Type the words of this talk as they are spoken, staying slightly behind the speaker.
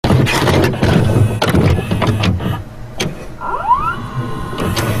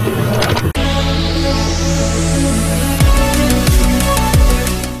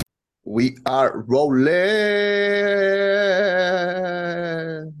We are rolling.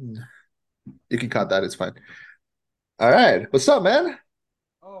 You can cut that. It's fine. All right. What's up, man?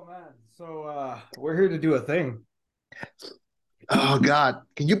 Oh man, so we're here to do a thing. Oh God.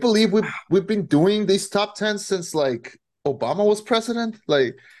 Can you believe we've been doing these top 10 since like Obama was president?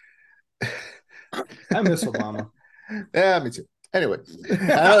 Like I miss Obama. yeah, me too. Anyway,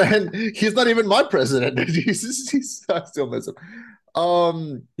 and he's not even my president. I still miss him.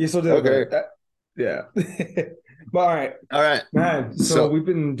 Um, You still did okay. good. Yeah. But all right, All right. man. So So we've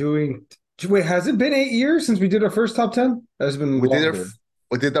been doing. Wait, has it been 8 years since we did our first top 10? Has been we did longer.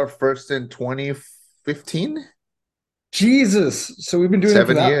 we did our first in 2015, Jesus. So we've been doing it for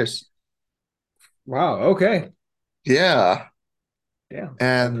 7 that. years. Wow. Okay. Yeah. Yeah. Okay.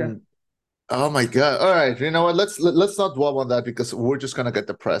 And oh my God. All right. You know what? Let's not dwell on that because we're just gonna get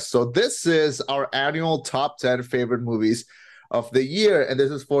depressed. So this is our annual top 10 favorite movies of the year, and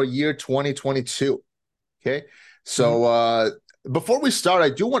this is for year 2022. Okay. Mhm. So before we start, I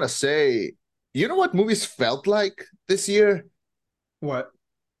do want to say, you know what movies felt like this year? What?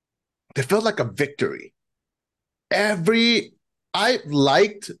 They felt like a victory. Every I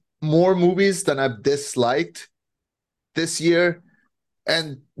liked more movies than I've disliked this year.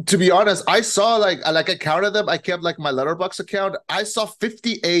 And to be honest, I saw like I counted them. I kept like my Letterbox account. I saw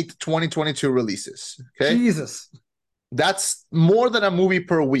 58 2022 releases. Okay. Jesus. That's more than a movie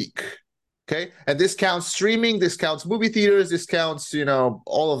per week. Okay. And this counts streaming, this counts movie theaters, this counts,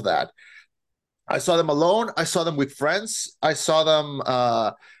 all of that. I saw them alone. I saw them with friends. I saw them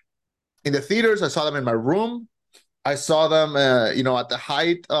in the theaters. I saw them in my room. I saw them, at the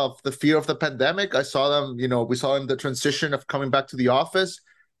height of the fear of the pandemic. I saw them, we saw them the transition of coming back to the office.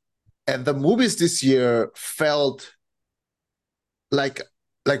 And the movies this year felt like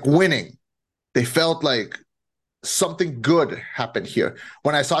winning. They felt like something good happened here.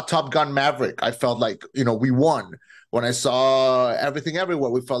 When I saw Top Gun Maverick, I felt like, we won. When I saw Everything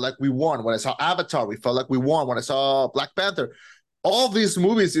Everywhere, we felt like we won. When I saw Avatar, we felt like we won. When I saw Black Panther, all these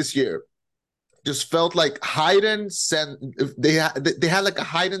movies this year just felt like heightened sense. They had like a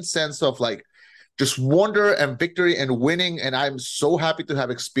heightened sense of like just wonder and victory and winning. And I'm so happy to have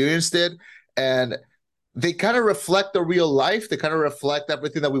experienced it. And they kind of reflect the real life. They kind of reflect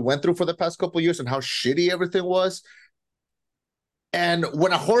everything that we went through for the past couple of years and how shitty everything was. And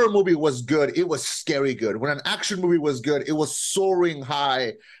when a horror movie was good, it was scary good. When an action movie was good, it was soaring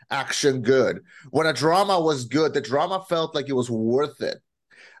high action good. When a drama was good, the drama felt like it was worth it.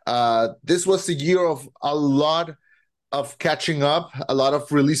 This was the year of a lot of catching up, a lot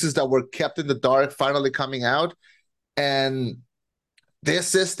of releases that were kept in the dark finally coming out. And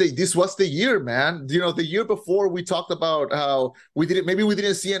this was the year, man. The year before we talked about how we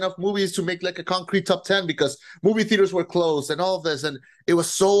didn't see enough movies to make like a concrete top 10 because movie theaters were closed and all of this, and it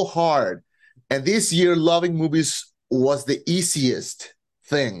was so hard. And this year, loving movies was the easiest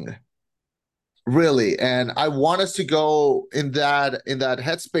thing, really. And I want us to go in that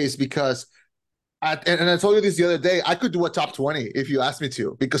headspace because and I told you this the other day, I could do a top 20 if you asked me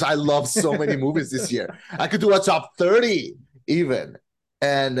to, because I love so many movies this year. I could do a top 30 even.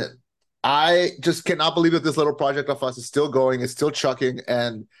 And I just cannot believe that this little project of us is still going, it's still chucking,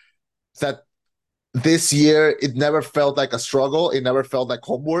 and that this year it never felt like a struggle. It never felt like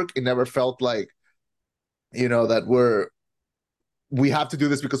homework. It never felt like, that we have to do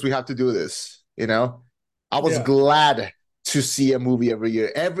this because we have to do this. I was Yeah. glad to see a movie every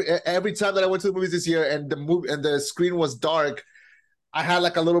year. Every time that I went to the movies this year and the screen was dark, I had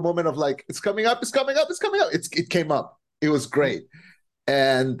like a little moment of like, it's coming up, it's coming up, it's coming up. It came up. It was great.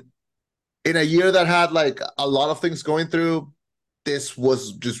 And in a year that had like a lot of things going through, this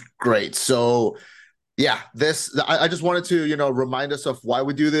was just great. So yeah, I just wanted to, remind us of why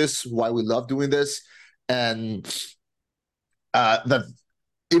we do this, why we love doing this, and that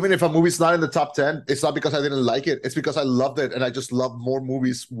even if a movie's not in the top 10, it's not because I didn't like it. It's because I loved it and I just love more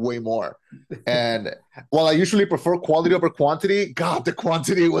movies way more. And while I usually prefer quality over quantity, God, the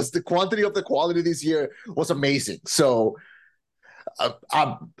quantity of the quality this year was amazing. So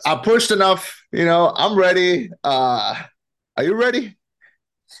I pushed enough, I'm ready. Are you ready?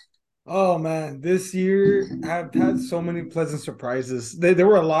 Oh man, this year I've had so many pleasant surprises. There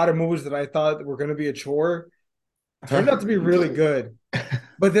were a lot of movies that I thought were going to be a chore. Turned out to be really good.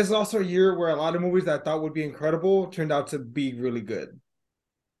 But this is also a year where a lot of movies that I thought would be incredible turned out to be really good.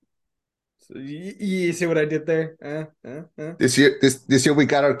 So you see what I did there? This year we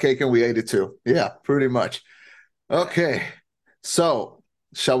got our cake and we ate it too. Yeah, pretty much. Okay. So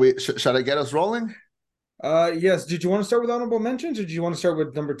Shall I get us rolling? Yes. Did you want to start with honorable mentions, or do you want to start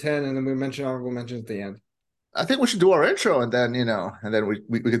with number 10 and then we mention honorable mentions at the end? I think we should do our intro and then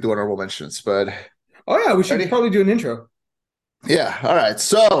we could do honorable mentions. But Oh yeah, we should ready? probably do an intro. Yeah. All right.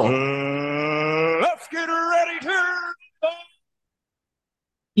 So Let's get ready to.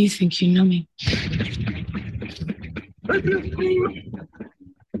 You think you know me? What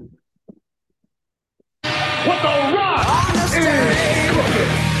the rock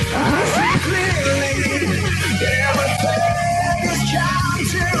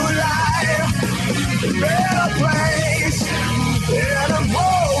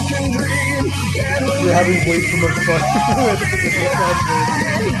We're having way too much fun with the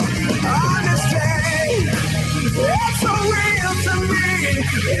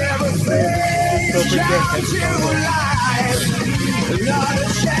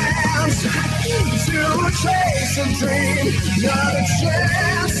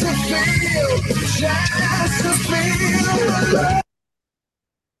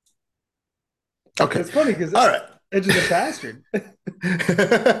okay. It's funny because All right. Edge is a bastard.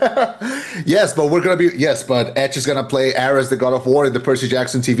 Yes, but Edge is gonna play Ares, the God of War, in the Percy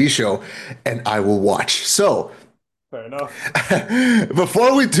Jackson TV show, and I will watch. So Fair enough.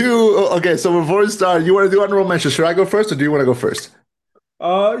 before we start, you want to do honorable mentions? Should I go first, or do you want to go first?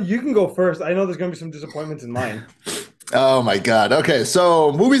 You can go first. I know there's gonna be some disappointments in mine. Oh my God. Okay,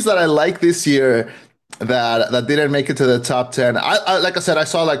 so movies that I like this year that didn't make it to the top 10. I like I said, I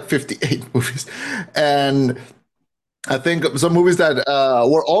saw like 58 movies, and I think some movies that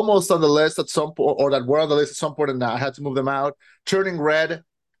were almost on the list at some point, or that were on the list at some point, and I had to move them out. Turning Red,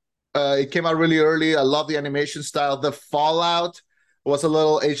 it came out really early. I love the animation style. The Fallout was a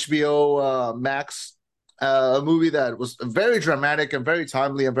little HBO Max movie that was very dramatic and very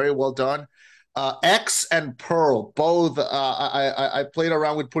timely and very well done. X and Pearl, both. I played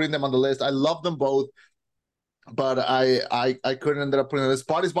around with putting them on the list. I love them both, but I couldn't end up putting on the list.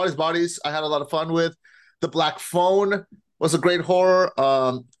 Bodies. I had a lot of fun with. The Black Phone was a great horror.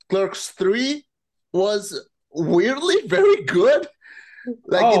 Clerks 3 was weirdly very good.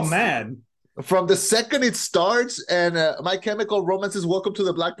 Oh man. From the second it starts and My Chemical Romance's Welcome to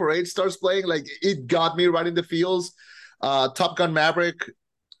the Black Parade starts playing, like it got me right in the feels. Top Gun Maverick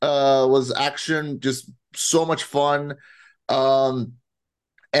was action, just so much fun. And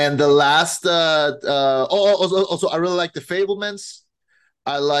the last, also I really like The Fablemans.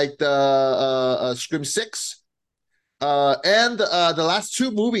 I liked Scream 6. And the last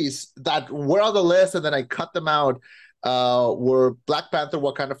two movies that were on the list and then I cut them out were Black Panther,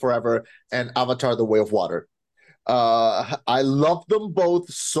 Wakanda Forever, and Avatar, The Way of Water. I loved them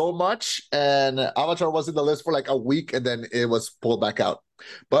both so much, and Avatar was in the list for like a week and then it was pulled back out.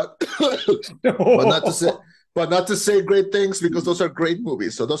 But but not to say great things, because those are great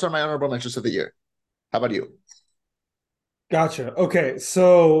movies. So those are my honorable mentions of the year. How about you? Gotcha. Okay,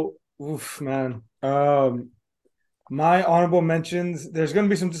 so oof, man. My honorable mentions, there's gonna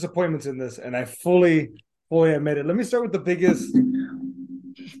be some disappointments in this, and I fully admit it. Let me start with the biggest,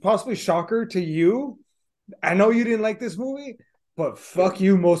 possibly shocker to you. I know you didn't like this movie, but fuck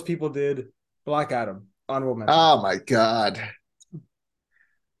you, most people did. Black Adam, honorable mention. Oh my God.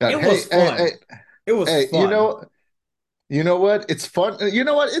 It was fun. It was fun. You know what? It's fun. You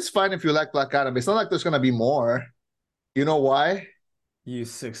know what? It's fine if you like Black Adam. It's not like there's gonna be more. You know why? You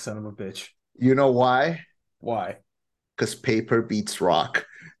sick son of a bitch. You know why? Why? Because paper beats rock.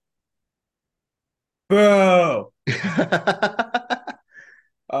 Bro.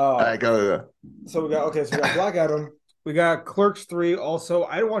 All right, go. So we got Black Adam. We got Clerks 3 also.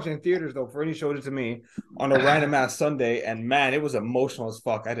 I didn't watch it in theaters though. Fernie showed it to me on a random ass Sunday, and man, it was emotional as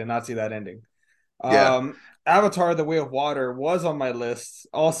fuck. I did not see that ending. Yeah. Avatar: The Way of Water was on my list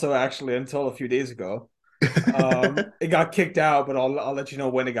also, actually, until a few days ago. It got kicked out, but I'll let you know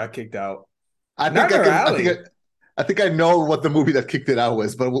when it got kicked out. I think I know what the movie that kicked it out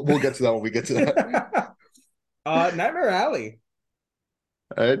was, but we'll get to that when we get to that. Nightmare Alley.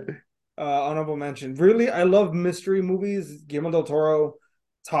 All right. Honorable mention. Really, I love mystery movies. Guillermo del Toro,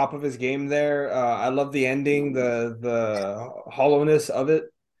 top of his game there. I love the ending, the hollowness of it.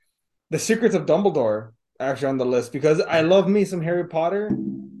 The Secrets of Dumbledore actually on the list, because I love me some Harry Potter,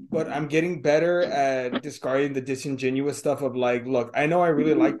 but I'm getting better at discarding the disingenuous stuff of like, look, I know I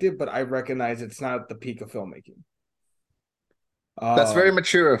really liked it, but I recognize it's not the peak of filmmaking. That's very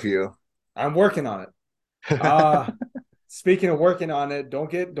mature of you. I'm working on it. Speaking of working on it, don't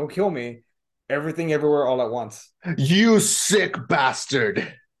kill me. Everything Everywhere All at Once. You sick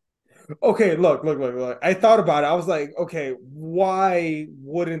bastard. Okay, look. I thought about it. I was like, okay, why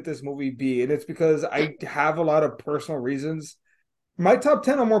wouldn't this movie be? And it's because I have a lot of personal reasons My top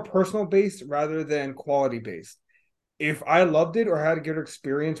 10 are more personal based rather than quality based. If I loved it or had a good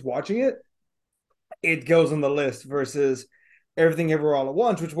experience watching it, it goes on the list versus Everything Everywhere All at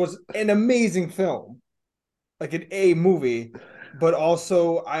Once, which was an amazing film, like an A movie, but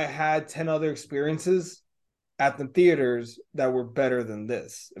also I had 10 other experiences at the theaters that were better than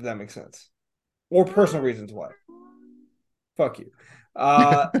this, if that makes sense. Or personal reasons why. Fuck you.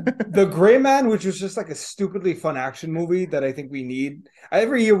 The Gray Man, which was just like a stupidly fun action movie that I think we need.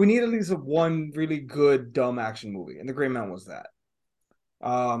 Every year we need at least one really good dumb action movie, and The Gray Man was that.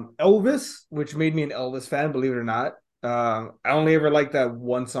 Elvis, which made me an Elvis fan, believe it or not. I only ever liked that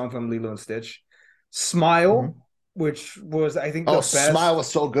one song from Lilo and Stitch. Smile, which was I think the best. Smile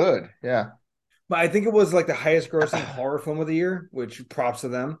was so good. Yeah. But I think it was like the highest grossing horror film of the year, which props to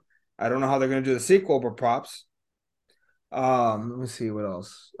them. I don't know how they're going to do the sequel, but props. Let me see what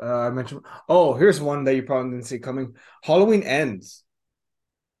else. I mentioned. Oh, here's one that you probably didn't see coming. Halloween Ends.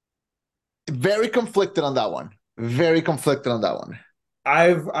 Very conflicted on that one. Very conflicted on that one.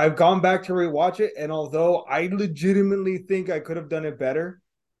 I've gone back to rewatch it, and although I legitimately think I could have done it better,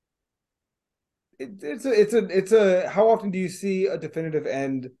 it's a. How often do you see a definitive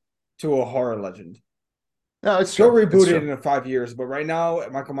end to a horror legend? No, it's still true. rebooted in 5 years, but right now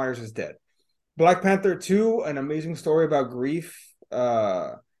Michael Myers is dead. Black Panther 2, an amazing story about grief,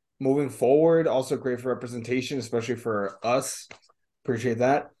 moving forward. Also great for representation, especially for us. Appreciate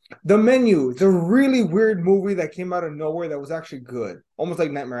that. The Menu, the really weird movie that came out of nowhere that was actually good, almost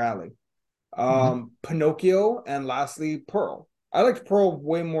like Nightmare Alley. Pinocchio, and lastly, Pearl. I liked Pearl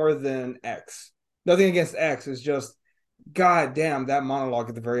way more than X. Nothing against X. It's just, god damn, that monologue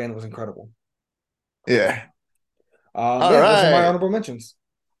at the very end was incredible. Yeah. All right. Those are my honorable mentions.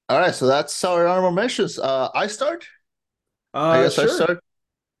 All right, so that's our honorable mentions. I start. I guess sure. I start.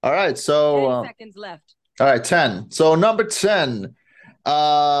 All right, so 10 seconds left. All right, 10. So number 10.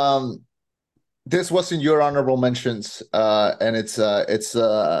 This was in your honorable mentions, and it's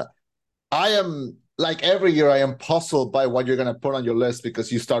I am like every year I am puzzled by what you're gonna put on your list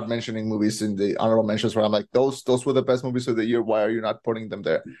because you start mentioning movies in the honorable mentions where I'm like, those were the best movies of the year. Why are you not putting them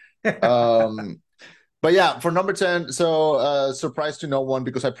there? But yeah, for number 10, so surprise to no one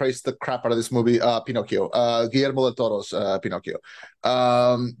because I praised the crap out of this movie, Pinocchio, Guillermo del Toro's Pinocchio.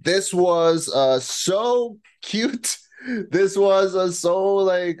 This was so cute. This was so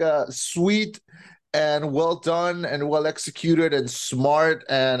like sweet and well done and well executed and smart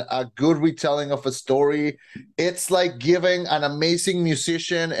and a good retelling of a story. It's like giving an amazing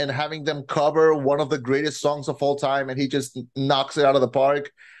musician and having them cover one of the greatest songs of all time, and he just knocks it out of the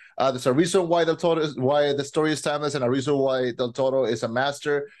park. There's a reason why why the story is timeless, and a reason why Del Toro is a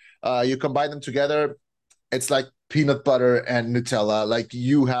master. You combine them together, it's like peanut butter and Nutella. Like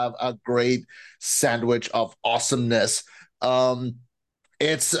you have a great sandwich of awesomeness.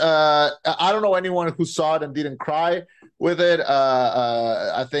 It's I don't know anyone who saw it and didn't cry with it.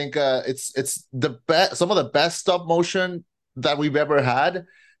 I think it's the best, some of the best stop motion that we've ever had.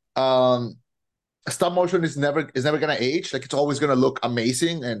 Stop motion is never gonna age. Like it's always gonna look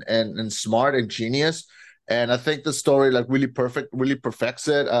amazing and smart and genius. And I think the story like really perfects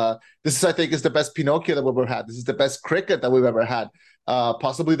it. This is, I think, is the best Pinocchio that we've ever had. This is the best Cricket that we've ever had.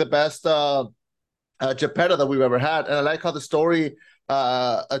 Possibly the best Geppetto that we've ever had. And I like how the story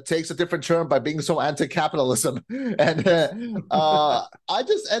takes a different turn by being so anti-capitalism. And I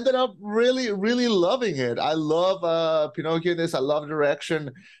just ended up really loving it. I love Pinocchio in this. I love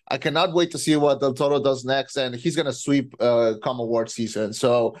direction. I cannot wait to see what Del Toro does next. And he's going to sweep come award season.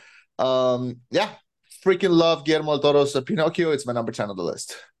 So, yeah, freaking love Guillermo del Toro's Pinocchio. It's my number 10 on the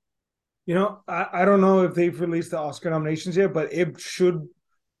list. You know, I don't know if they've released the Oscar nominations yet, but it should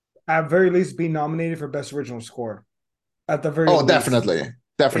at very least be nominated for Best Original Score. At the very least. Definitely.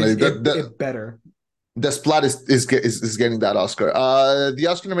 It better. The Splat is getting that Oscar. The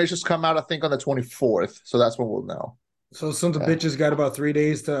Oscar nominations come out, I think, on the 24th. So that's when we'll know. So some of the bitches got about 3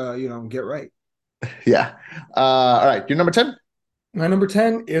 days to, get right. Yeah. All right. Your number 10? My number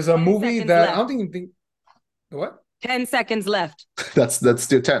 10 is a movie that left. I don't even think. What? 10 seconds left. That's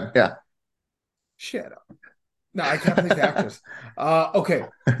still 10. Yeah. Shut up. No, I can't believe the actress. Okay.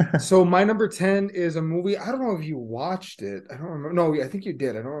 So my number 10 is a movie. I don't know if you watched it. I don't remember. No, I think you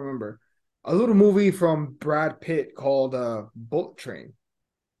did. I don't remember. A little movie from Brad Pitt called Bullet Train.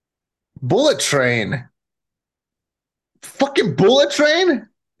 Bullet Train? Fucking Bullet Train?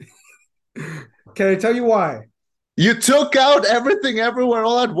 Can I tell you why? You took out Everything Everywhere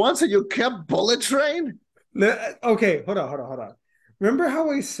All at Once and you kept Bullet Train? Okay, hold on. Remember how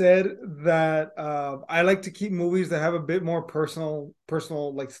I said that I like to keep movies that have a bit more personal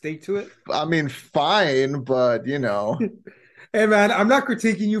like stake to it? I mean, fine, but Hey man, I'm not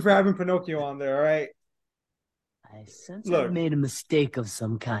critiquing you for having Pinocchio on there, all right? I sense I've Look, made a mistake of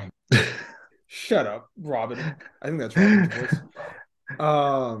some kind. shut up, Robin. I think that's Robin's voice.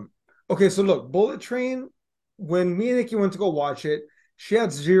 Um, okay, so look, Bullet Train, when me and Nikki went to go watch it, she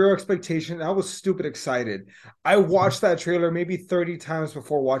had zero expectation. I was stupid excited. I watched that trailer maybe 30 times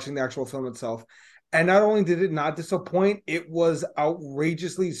before watching the actual film itself. And not only did it not disappoint, it was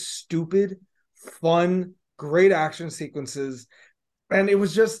outrageously stupid, fun, great action sequences. And it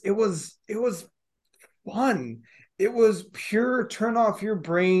was fun. It was pure turn off your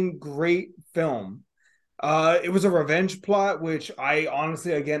brain, great film. It was a revenge plot, which I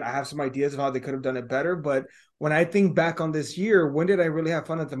honestly, again, I have some ideas of how they could have done it better. But when I think back on this year, when did I really have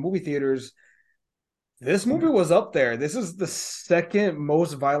fun at the movie theaters? This movie was up there. This is the second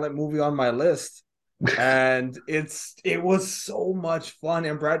most violent movie on my list, and it was so much fun.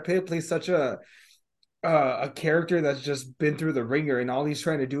 And Brad Pitt plays such a character that's just been through the ringer, and all he's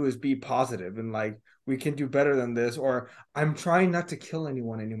trying to do is be positive and like we can do better than this, or I'm trying not to kill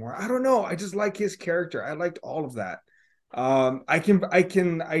anyone anymore. I don't know. I just like his character. I liked all of that. I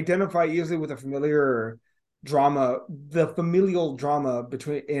can identify easily with a familiar drama, the familial drama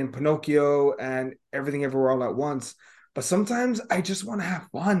between in Pinocchio and Everything Everywhere All at Once. But sometimes I just want to have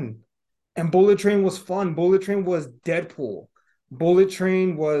fun. And Bullet Train was fun. Bullet Train was Deadpool. Bullet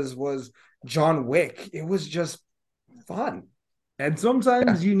Train was John Wick. It was just fun. And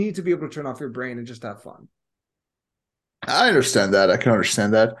sometimes you need to be able to turn off your brain and just have fun. I understand that. I can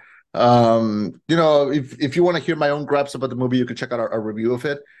understand that. If you want to hear my own gripes about the movie, you can check out our review of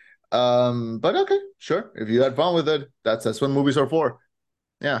it. But okay, sure. If you had fun with it, that's what movies are for.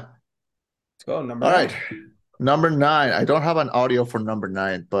 Yeah. Let's go. Number All nine. right. Number 9. I don't have an audio for number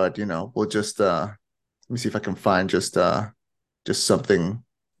 9, but we'll just let me see if I can find just something.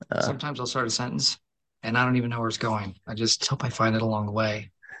 Sometimes I'll start a sentence and I don't even know where it's going. I just hope I find it along the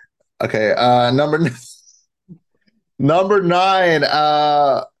way. Okay, number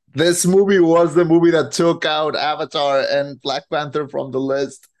 9. This movie was the movie that took out Avatar and Black Panther from the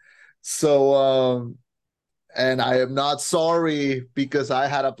list. So, and I am not sorry because I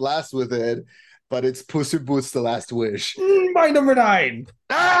had a blast with it, but it's Puss in Boots: The Last Wish. My number 9.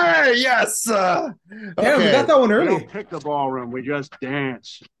 Hey, yes. Damn, we got that one We early. don't pick the ballroom. We just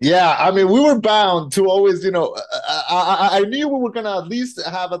dance. Yeah, I mean, we were bound to always, I knew we were gonna at least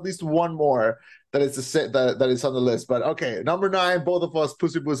have at least one more that is that is on the list. But okay, number 9, both of us,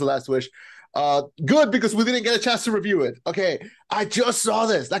 Pussy Boots: The Last Wish. Good, because we didn't get a chance to review it. Okay, I just saw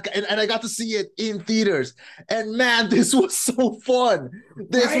this, and I got to see it in theaters, and man, this was so fun.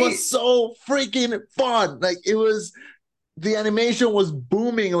 This Right? was so freaking fun. Like the animation was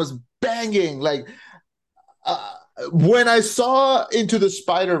booming, it was banging. Like when I saw Into the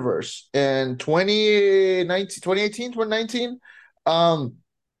Spider-Verse in 2019,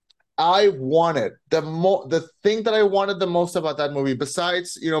 I wanted the thing that I wanted the most about that movie,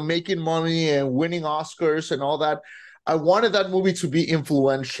 besides making money and winning Oscars and all that, I wanted that movie to be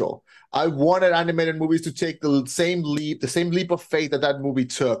influential. I wanted animated movies to take the same leap of faith that movie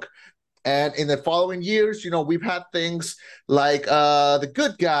took. And in the following years, we've had things like The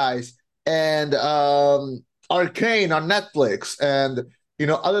Good Guys and Arcane on Netflix, and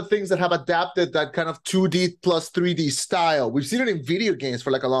other things that have adapted that kind of 2D plus 3D style. We've seen it in video games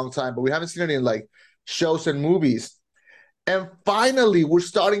for like a long time, but we haven't seen it in like shows and movies. And finally, we're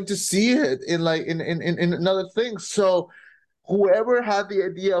starting to see it in another thing. So whoever had the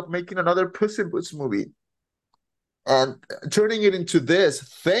idea of making another Puss in Boots movie and turning it into this,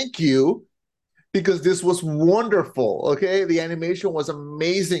 thank you, because this was wonderful. Okay, the animation was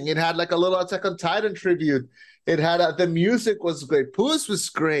amazing. It had like a little Attack on Titan tribute. It had the music was great. Puss was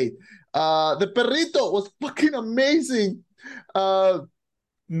great. The perrito was fucking amazing. Man,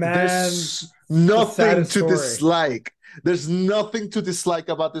 There's nothing to story. dislike. There's nothing to dislike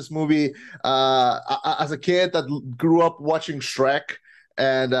about this movie. As a kid that grew up watching Shrek,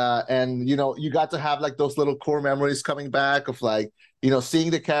 and you got to have like those little core memories coming back of like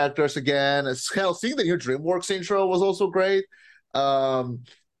seeing the characters again. As hell, seeing the new DreamWorks intro was also great.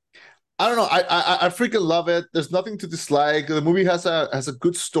 I don't know. I freaking love it. There's nothing to dislike. The movie has a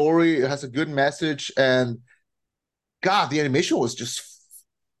good story. It has a good message, and God, the animation was just.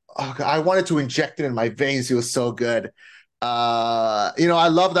 Oh, God, I wanted to inject it in my veins. It was so good. I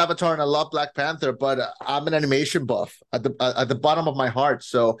loved Avatar and I love Black Panther, but I'm an animation buff at the bottom of my heart.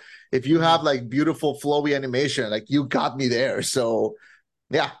 So if you have like beautiful flowy animation, like you got me there. So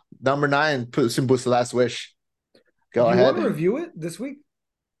yeah, number 9, Puss in Boots: The Last Wish. Go ahead. You want to review it this week?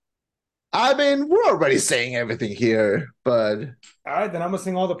 I mean, we're already saying everything here, but All right, then I'm gonna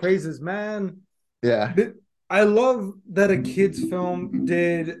sing all the praises, man. yeah. I love that a kids film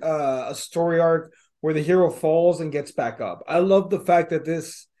did a story arc where the hero falls and gets back up. I love the fact that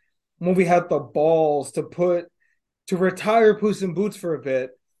this movie had the balls to retire Puss in Boots for a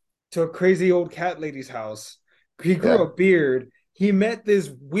bit to a crazy old cat lady's house. He grew Yeah. a beard. He met this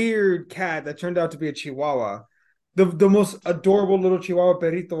weird cat that turned out to be a Chihuahua, the most adorable little Chihuahua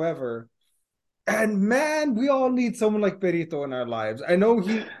Perito ever. And man, we all need someone like Perito in our lives. I know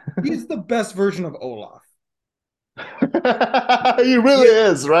he's the best version of Olaf. He really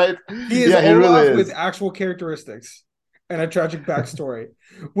is, right? He is Yeah, he really Olaf with is. actual characteristics and a tragic backstory.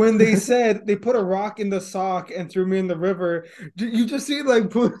 When they said they put a rock in the sock and threw me in the river, you just see like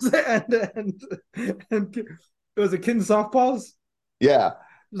Puss and it was a kid in softballs. Yeah.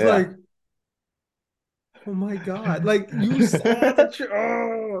 It's Yeah. like, oh my god! Like you saw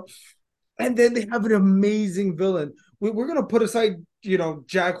oh. And then they have an amazing villain. We're gonna put aside,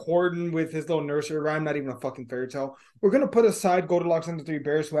 Jack Horton with his little nursery rhyme, not even a fucking fairy tale. We're gonna put aside Goldilocks and the Three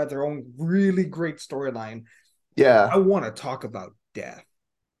Bears, who had their own really great storyline. Yeah. I want to talk about Death.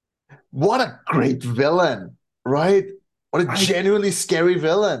 What a great villain, right? What a genuinely scary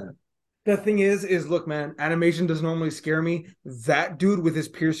villain. The thing is look, man, animation doesn't normally scare me. That dude with his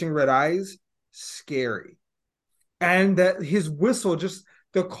piercing red eyes, scary. And that his whistle, just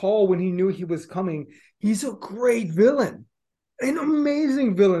the call when he knew he was coming, he's a great villain. An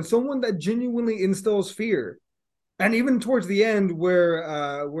amazing villain, someone that genuinely instills fear. And even towards the end,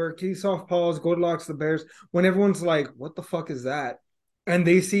 where Kitty Softpaws, Goldilocks, the Bears, when everyone's like, "What the fuck is that?" and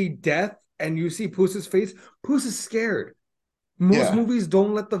they see Death, and you see Puss's face, Puss is scared. Most movies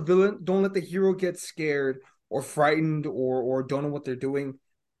don't let the hero get scared or frightened or don't know what they're doing.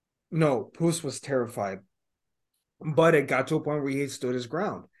 No, Puss was terrified, but it got to a point where he stood his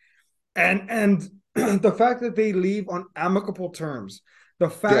ground. And the fact that they leave on amicable terms, the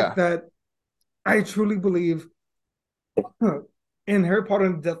fact that I truly believe in Harry Potter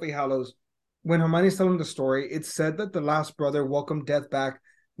and the Deathly Hallows, when Hermione's telling the story, it's said that the last brother welcomed Death back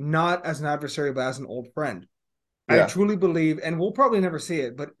not as an adversary, but as an old friend. I truly believe, and we'll probably never see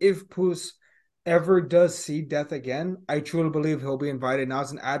it, but if Puss ever does see Death again, I truly believe he'll be invited not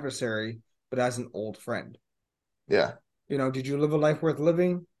as an adversary, but as an old friend. Yeah. Did you live a life worth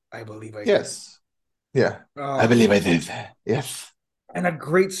living? I believe I did. Yes. Yeah. I believe I did. Yes. And a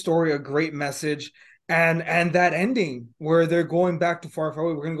great story, a great message. And that ending where they're going back to Far, Far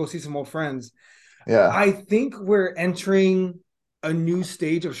Away, we're going to go see some old friends. Yeah. I think we're entering a new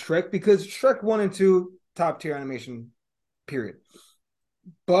stage of Shrek, because Shrek 1 and 2, top tier animation, period.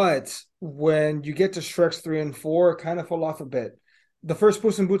 But when you get to Shreks 3 and 4, it kind of fell off a bit. The first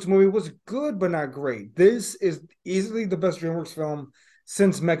Puss in Boots movie was good, but not great. This is easily the best DreamWorks film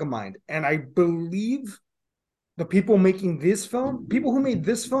since Megamind. And I believe the people making this film, people who made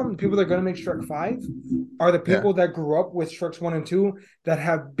this film, the people that are going to make Shrek 5, are the people that grew up with Shreks 1 and 2 that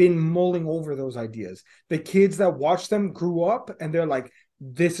have been mulling over those ideas. The kids that watched them grew up and they're like,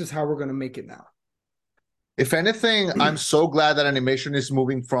 this is how we're going to make it now. If anything, I'm so glad that animation is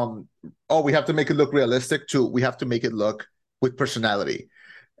moving from, we have to make it look realistic, to we have to make it look with personality.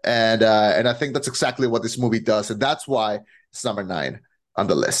 And I think that's exactly what this movie does. And that's why it's number 9 on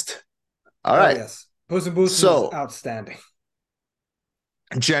the list. All right. Yes. Puss in Boots is outstanding.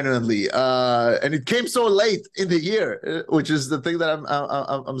 Genuinely. And it came so late in the year, which is the thing that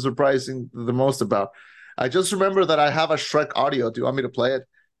I'm surprising the most about. I just remember that I have a Shrek audio. Do you want me to play it?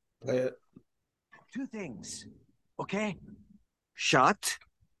 Play it. 2 things, okay? Shut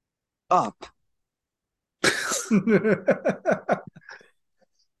up.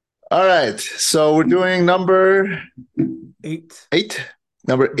 All right. So we're doing number 8. 8?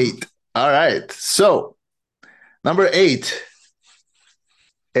 Number 8. All right. So number 8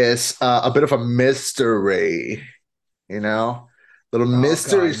 is a bit of a mystery, little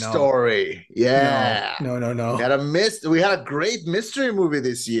mystery story. Yeah. No. We had a great mystery movie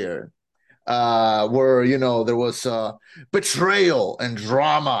this year, where there was betrayal and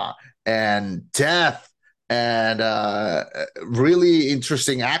drama and death and really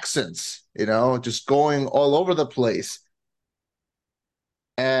interesting accents, just going all over the place.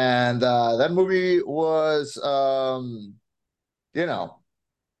 And that movie was, a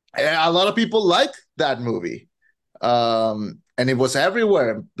lot of people liked that movie. And it was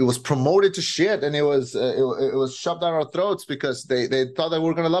everywhere. It was promoted to shit, and it was shoved down our throats because they thought that we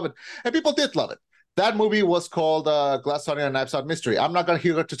were going to love it. And people did love it. That movie was called Glass Onion and Knives Out Mystery. I'm not going to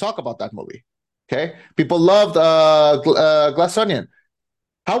here to talk about that movie. Okay? People loved Glass Onion.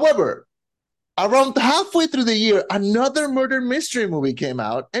 However, around halfway through the year, another murder mystery movie came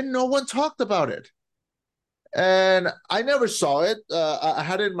out, and no one talked about it. and I never saw it. I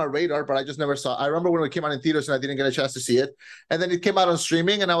had it in my radar, but I just never saw it. I remember when it came out in theaters and I didn't get a chance to see it. And then it came out on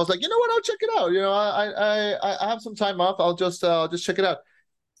streaming, and I was like, you know what? I'll check it out. I have some time off. I'll just check it out.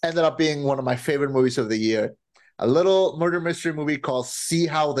 Ended up being one of my favorite movies of the year. A little murder mystery movie called See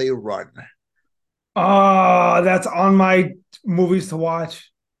How They Run. Oh, that's on my movies to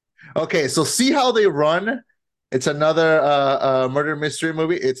watch. Okay, so See How They Run. It's another murder mystery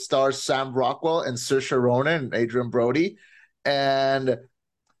movie. It stars Sam Rockwell and Saoirse Ronan and Adrian Brody, and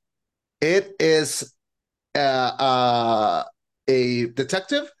it is a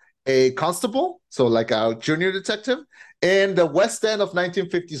detective, a constable, so like a junior detective in the West End of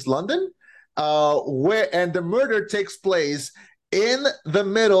 1950s London, and the murder takes place in the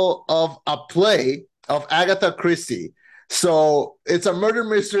middle of a play of Agatha Christie. So it's a murder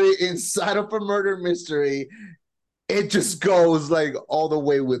mystery inside of a murder mystery. It just goes like all the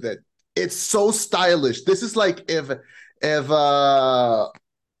way with it. It's so stylish. This is like if oh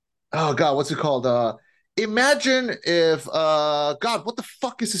God, what's it called? Imagine if God, what the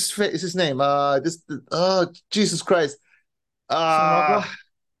fuck is his name? Jesus Christ. Sam Rockwell?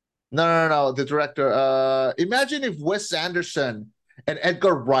 No, the director. Imagine if Wes Anderson and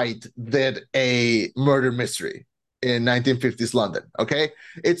Edgar Wright did a murder mystery in 1950s London. Okay,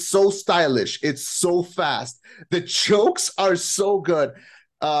 it's so stylish, it's so fast, the jokes are so good.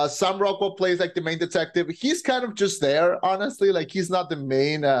 Sam Rockwell plays like the main detective. He's kind of just there, honestly. Like he's not the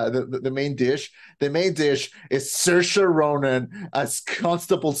main, the main dish. The main dish is Saoirse Ronan as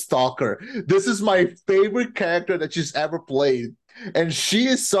Constable Stalker. This is my favorite character that she's ever played. And she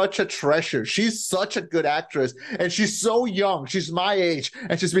is such a treasure. She's such a good actress. And she's so young. She's my age.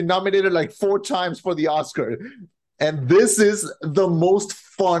 And she's been nominated like 4 times for the Oscar. And this is the most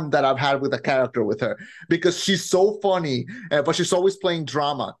fun that I've had with a character with her because she's so funny, but she's always playing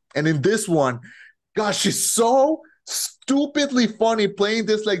drama. And in this one, gosh, she's so stupidly funny playing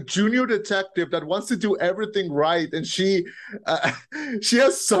this like junior detective that wants to do everything right. And she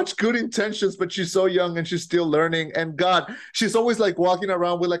has such good intentions, but she's so young and she's still learning. And God, she's always like walking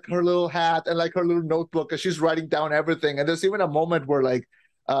around with like her little hat and like her little notebook and she's writing down everything. And there's even a moment where like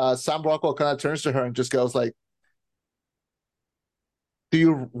Sam Rockwell kind of turns to her and just goes like,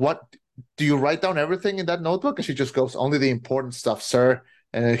 do you write down everything in that notebook? And she just goes, only the important stuff, sir.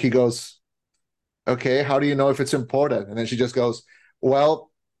 And he goes, okay, how do you know if it's important? And then she just goes, well,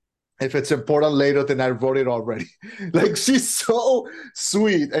 if it's important later, then I wrote it already. Like she's so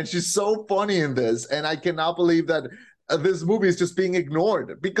sweet and she's so funny in this. And I cannot believe that this movie is just being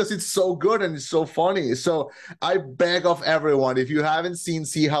ignored because it's so good and it's so funny. So I beg of everyone, if you haven't seen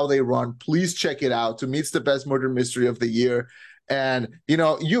See How They Run, please check it out. To me, it's the best murder mystery of the year. And you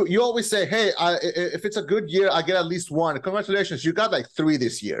always say, hey, if it's a good year, I get at least one. Congratulations, you got like 3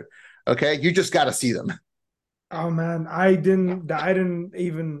 this year. Okay, you just got to see them. Oh man, I didn't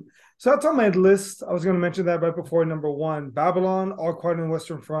even. So that's on my list. I was going to mention that right before number 1: Babylon, All Quiet on the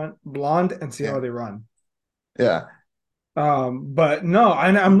Western Front, Blonde, and See How They Run. Yeah. But no,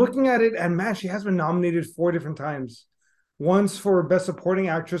 I'm looking at it, and man, she has been nominated 4 different times. Once for Best Supporting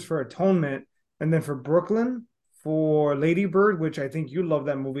Actress for Atonement, and then for Brooklyn, for Lady Bird, which I think you love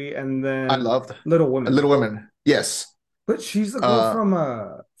that movie, and then I loved Little Women. Little Women, yes. But she's the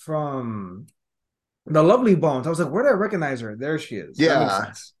girl from The Lovely Bones. I was like, where did I recognize her? There she is.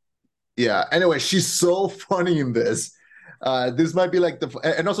 Yeah, yeah. Anyway, she's so funny in this. This might be like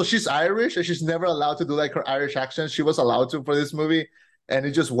and also she's Irish, and she's never allowed to do like her Irish accent. She was allowed to for this movie, and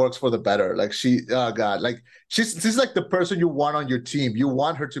it just works for the better. Like oh God, like she's like the person you want on your team. You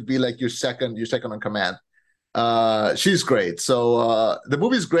want her to be like your second on command. She's great. So the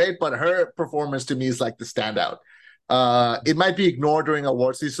movie's great, but her performance to me is like the standout. It might be ignored during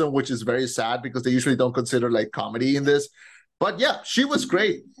award season, which is very sad because they usually don't consider like comedy in this. But yeah, she was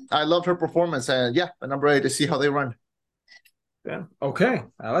great. I loved her performance, and yeah, number 8 to See How They Run. Yeah. Okay,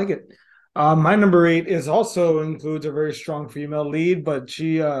 I like it. My number 8 is also includes a very strong female lead, but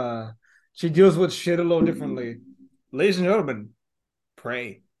she deals with shit a little differently. Ladies and gentlemen,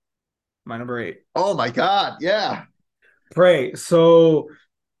 Prey. My number 8. Oh my God, yeah. Prey. So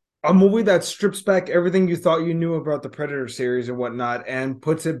a movie that strips back everything you thought you knew about the Predator series and whatnot, and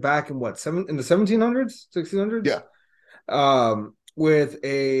puts it back in the 1700s, 1600s. Yeah. With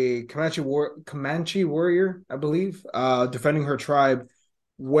a Comanche warrior, I believe, defending her tribe.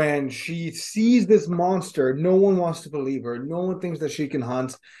 When she sees this monster, no one wants to believe her. No one thinks that she can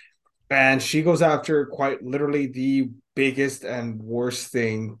hunt, and she goes after quite literally the biggest and worst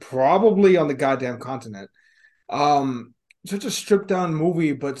thing probably on the goddamn continent. Such a stripped down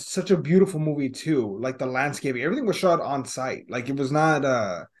movie, but such a beautiful movie too. Like the landscaping, everything was shot on site. Like it was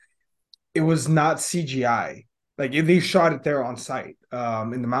not it was not CGI. Like they shot it there on site,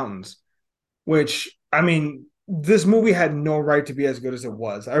 in the mountains. Which I mean, this movie had no right to be as good as it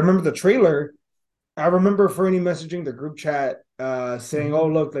was. I remember the trailer. I remember Fernie messaging the group chat, saying, "Oh,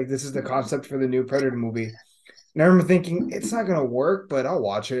 look, like this is the concept for the new Predator movie." And I remember thinking, "It's not gonna work, but I'll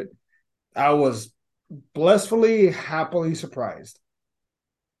watch it." I was blissfully, happily surprised.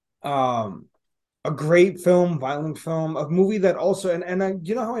 Um, a great film, violent film, a movie that also, and I,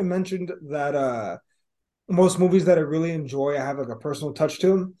 you know how I mentioned that most movies that I really enjoy, I have like a personal touch to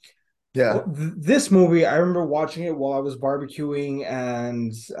them. Yeah. Well, this movie, I remember watching it while I was barbecuing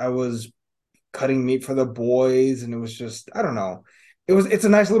and I was cutting meat for the boys, and it was just, I don't know. It's a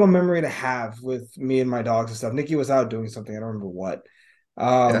nice little memory to have with me and my dogs and stuff. Nikki was out doing something, I don't remember what.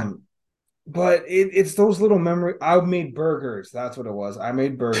 Yeah. But it's those little memory. I made burgers. That's what it was. I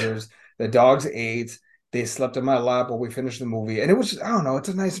made burgers. The dogs ate. They slept in my lap while we finished the movie, and it was just, I don't know. It's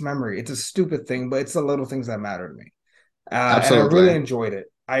a nice memory. It's a stupid thing, but it's the little things that matter to me. And I really Absolutely. enjoyed it.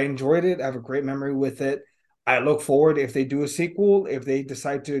 I enjoyed it. I have a great memory with it. I look forward if they do a sequel, if they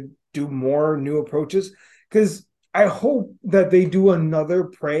decide to do more new approaches, because I hope that they do another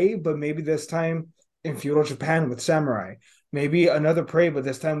Prey, but maybe this time in feudal Japan with samurai. Maybe another Prey, but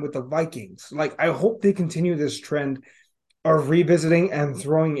this time with the Vikings. Like, I hope they continue this trend of revisiting and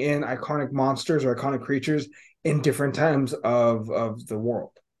throwing in iconic monsters or iconic creatures in different times of the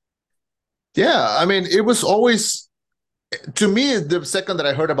world. Yeah. I mean, it was always, to me, the second that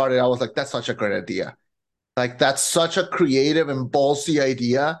I heard about it, I was like, that's such a great idea. Like, that's such a creative and ballsy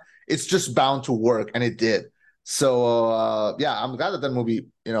idea. It's just bound to work, and it did. So, yeah, I'm glad that that movie,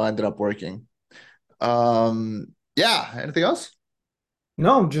 ended up working. Yeah. Anything else?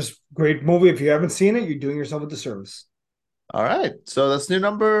 No, just great movie. If you haven't seen it, you're doing yourself a disservice. All right. So that's new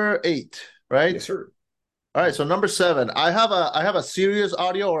number 8, right? Yes, sir. All right. So number 7, I have a serious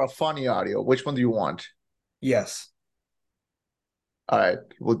audio or a funny audio. Which one do you want? Yes. All right.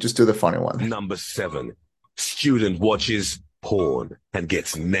 We'll just do the funny one. Number 7. Student watches porn and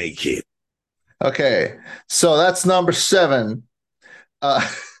gets naked. Okay. So that's number 7.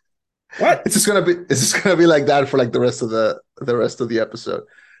 What? It's just gonna be like that for like the rest of the episode.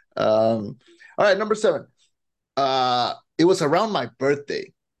 All right, number 7. It was around my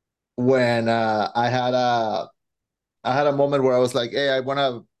birthday when I had a moment where I was like, hey,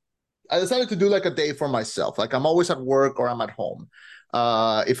 I decided to do like a day for myself. Like, I'm always at work or I'm at home.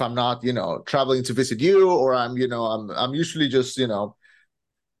 If I'm not, traveling to visit you, or I'm usually just, I don't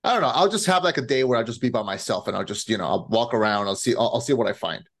know. I'll just have like a day where I'll just be by myself, and I'll just, I'll walk around. I'll see what I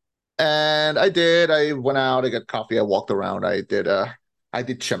find. And I did. I went out. I got coffee. I walked around. I did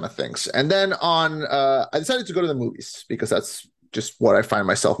Chema things. And then I decided to go to the movies because that's just what I find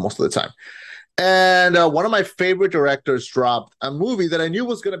myself most of the time. And one of my favorite directors dropped a movie that I knew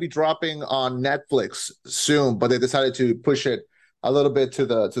was going to be dropping on Netflix soon, but they decided to push it a little bit to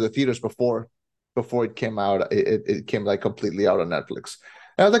the theaters before it came out. It came like completely out on Netflix.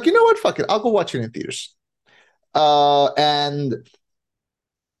 And I was like, you know what? Fuck it. I'll go watch it in theaters. And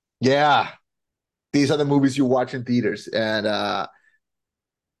yeah, these are the movies you watch in theaters. And I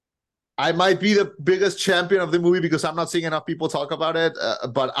might be the biggest champion of the movie because I'm not seeing enough people talk about it.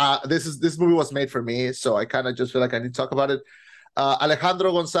 But this movie was made for me, so I kind of just feel like I need to talk about it.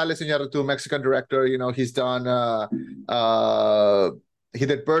 Alejandro González Iñárritu, Mexican director. He's done. He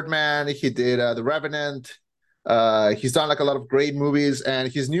did Birdman. He did The Revenant. He's done like a lot of great movies,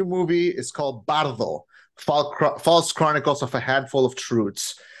 and his new movie is called Bardo, False Chronicles of a Handful of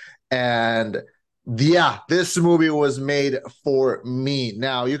Truths. And yeah, this movie was made for me.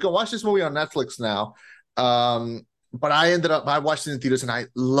 Now, you can watch this movie on Netflix now. But I watched it in theaters and I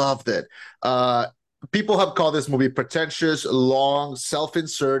loved it. People have called this movie pretentious, long,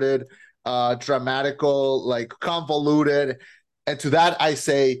 self-inserted, dramatical, like convoluted. And to that, I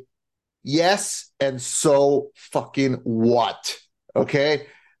say, yes, and so fucking what? Okay?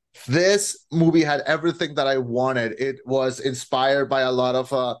 This movie had everything that I wanted. It was inspired by a lot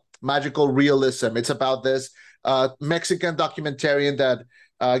of magical realism. It's about this Mexican documentarian that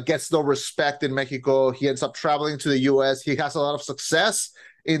gets no respect in Mexico. He ends up traveling to the U.S. He has a lot of success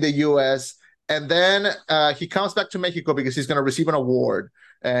in the U.S. And then he comes back to Mexico because he's going to receive an award.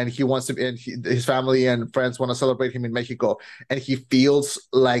 And he wants to, and his family and friends want to celebrate him in Mexico. And he feels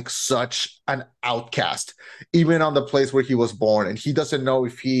like such an outcast, even on the place where he was born. And he doesn't know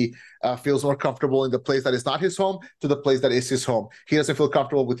if he feels more comfortable in the place that is not his home to the place that is his home. He doesn't feel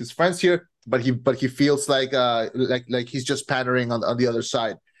comfortable with his friends here, but he feels like he's just pandering on the other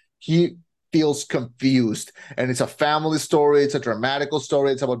side. He feels confused. And it's a family story. It's a dramatical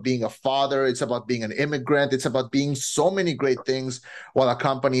story. It's about being a father. It's about being an immigrant. It's about being so many great things while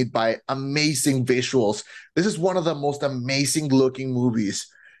accompanied by amazing visuals. This is one of the most amazing looking movies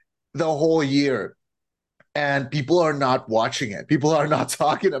the whole year. And people are not watching it. People are not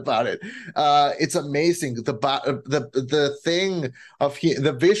talking about it. It's amazing. The thing of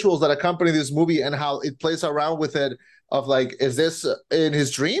the visuals that accompany this movie and how it plays around with it. Of like, is this in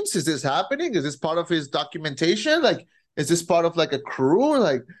his dreams? Is this happening? Is this part of his documentation? Like, is this part of like a crew?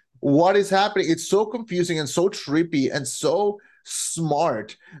 Like, what is happening? It's so confusing and so trippy and so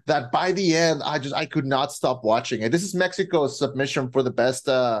smart that by the end, I could not stop watching it. This is Mexico's submission for the best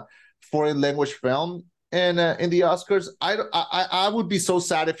foreign language film in the Oscars. I would be so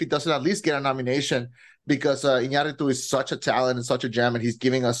sad if he doesn't at least get a nomination because Iñárritu is such a talent and such a gem, and he's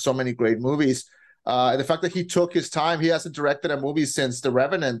giving us so many great movies. And the fact that he took his time, he hasn't directed a movie since The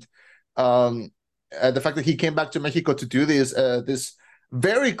Revenant. The fact that he came back to Mexico to do this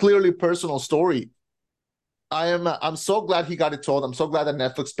very clearly personal story. I'm so glad he got it told. I'm so glad that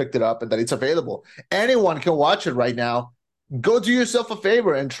Netflix picked it up and that it's available. Anyone can watch it right now. Go do yourself a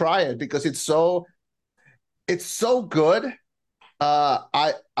favor and try it because it's so good.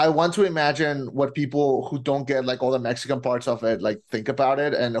 I want to imagine what people who don't get like all the Mexican parts of it like think about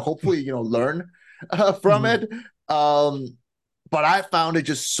it, and hopefully learn from it. But I found it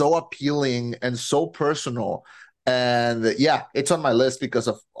just so appealing and so personal, and yeah, it's on my list because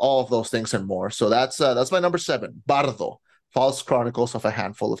of all of those things and more. So that's my number 7, Bardo, False Chronicles of a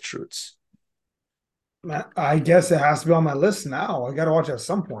Handful of Truths. I guess it has to be on my list now. I got to watch it at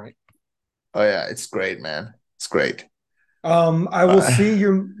some point. Oh yeah, it's great, man. It's great. I will see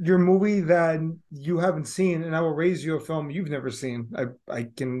your movie that you haven't seen, and I will raise you a film you've never seen. I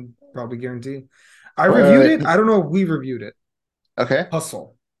can probably guarantee. I reviewed it. I don't know if we reviewed it. Okay.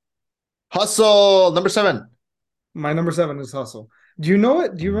 Hustle, number 7. My number 7 is Hustle. Do you know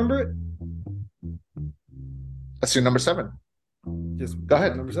it? Do you remember it? That's your number 7. Just go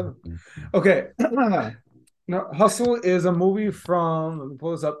ahead. Number 7. Okay. No, Hustle is a movie from. Let me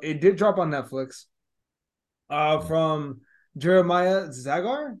pull this up. It did drop on Netflix. From Jeremiah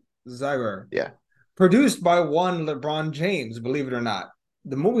Zagar. Yeah. Produced by one LeBron James, believe it or not.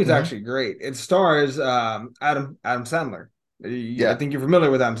 The movie's actually great. It stars Adam Sandler. I think you're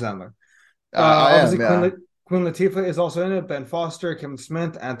familiar with Adam Sandler. Obviously, Queen Latifah is also in it. Ben Foster, Kevin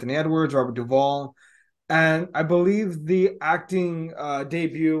Smith, Anthony Edwards, Robert Duvall, and I believe the acting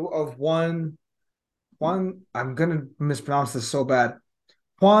debut of Juan. I'm gonna mispronounce this so bad.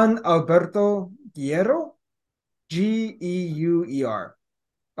 Juan Alberto Guerrero, Geuer.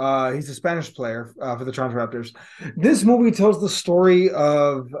 He's a Spanish player for the Toronto Raptors. This movie tells the story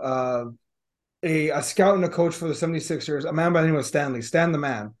of a scout and a coach for the 76ers, a man by the name of Stan the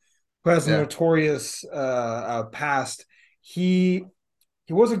Man, who has a notorious past. He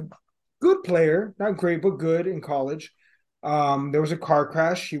was a good player, not great, but good in college. There was a car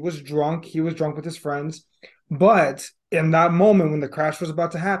crash. He was drunk. He was drunk with his friends. But in that moment when the crash was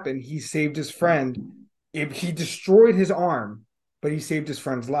about to happen, he saved his friend. He destroyed his arm, but he saved his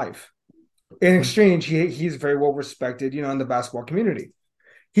friend's life. In exchange, he's very well respected, in the basketball community.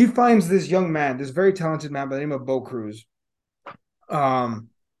 He finds this young man, this very talented man by the name of Bo Cruz, and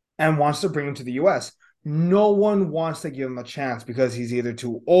wants to bring him to the U.S. No one wants to give him a chance because he's either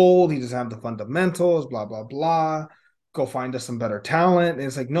too old, he doesn't have the fundamentals, blah, blah, blah. Go find us some better talent. And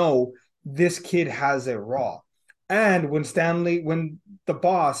it's like, no, this kid has it raw. And when the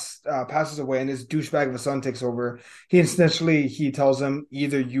boss passes away and his douchebag of a son takes over, he tells him,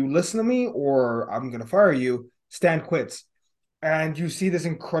 either you listen to me or I'm going to fire you. Stan quits. And you see this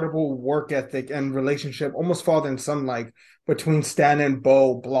incredible work ethic and relationship, almost father and son like, between Stan and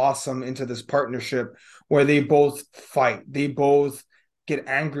Bo blossom into this partnership where they both fight. They both get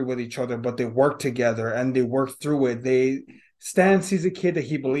angry with each other, but they work together and they work through it. Stan sees a kid that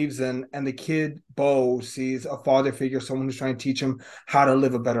he believes in, and the kid, Bo, sees a father figure, someone who's trying to teach him how to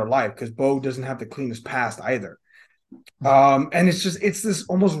live a better life, because Bo doesn't have the cleanest past either. And it's this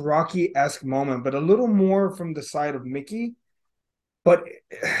almost Rocky-esque moment, but a little more from the side of Mickey. But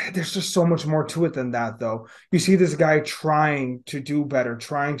there's just so much more to it than that, though. You see this guy trying to do better,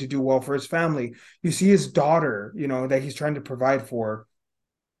 trying to do well for his family. You see his daughter, that he's trying to provide for,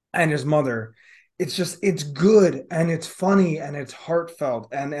 and his mother. It's good and it's funny and it's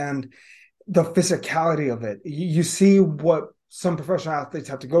heartfelt and the physicality of it. You see what some professional athletes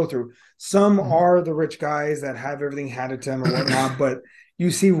have to go through. Some are the rich guys that have everything handed to them or whatnot, but you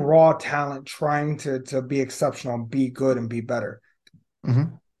see raw talent trying to be exceptional and be good and be better.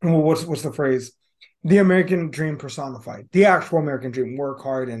 Well, what's the phrase? The American dream personified. The actual American dream. Work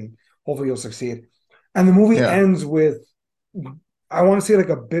hard and Hopefully he'll succeed. And the movie Yeah. ends with, I want to say like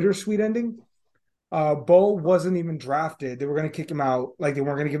a bittersweet ending. Bo wasn't even drafted. They were going to kick him out. Like they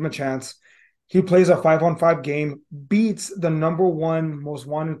weren't going to give him a chance. He plays a 5-on-5 game, beats the number one most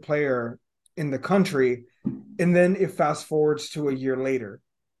wanted player in the country. And then it fast forwards to a year later,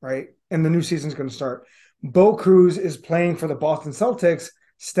 right? And the new season's going to start. Bo Cruz is playing for the Boston Celtics.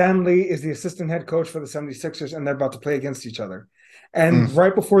 Stanley is the assistant head coach for the 76ers, and they're about to play against each other. And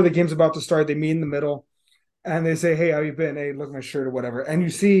right before the game's about to start, they meet in the middle and they say, "Hey, how you been? Hey, look at my shirt or whatever." And you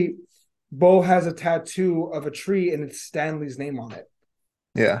see Bo has a tattoo of a tree and it's Stanley's name on it.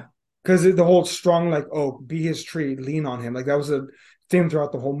 Yeah. Because the whole strong, like, oh, be his tree, lean on him. Like that was a theme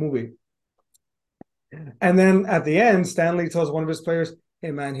throughout the whole movie. And then at the end, Stanley tells one of his players,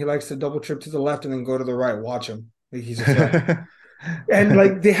 "Hey, man, he likes to double trip to the left and then go to the right. Watch him. Like, he's a threat." And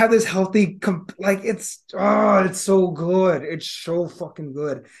like they have this healthy, like it's so good. It's so fucking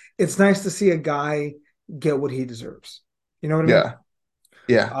good. It's nice to see a guy get what he deserves. You know what I mean?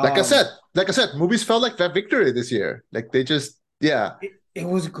 Yeah. Yeah. Like I said, movies felt like that victory this year. Like they just, yeah. It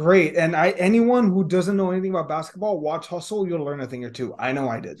was great. And anyone who doesn't know anything about basketball, watch Hustle. You'll learn a thing or two. I know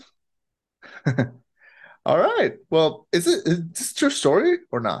I did. All right. Well, is this true story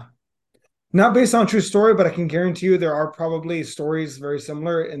or not? Not based on true story, but I can guarantee you there are probably stories very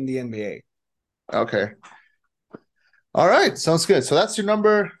similar in the NBA. Okay. All right. Sounds good. So that's your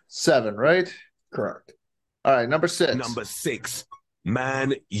number 7, right? Correct. All right. Number 6. Number 6.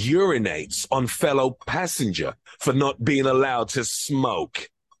 Man urinates on fellow passenger for not being allowed to smoke.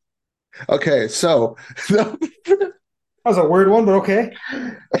 Okay. So that was a weird one, but okay.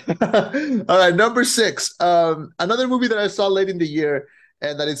 All right. Number 6. Another movie that I saw late in the year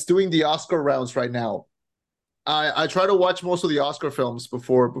and that it's doing the Oscar rounds right now. I try to watch most of the Oscar films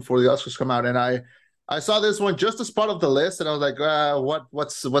before the Oscars come out, and I saw this one just as part of the list, and I was like,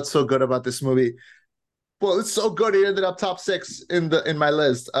 what's so good about this movie? Well, it's so good it ended up top 6 in my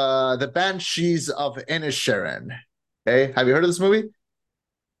list. The Banshees of Inisherin. Okay, have you heard of this movie?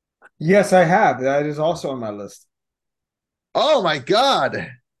 Yes, I have. That is also on my list. Oh my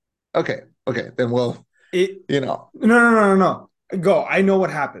God. Okay, then we'll No. Go. I know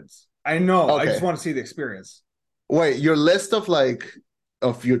what happens. I know. Okay. I just want to see the experience. Wait, your list of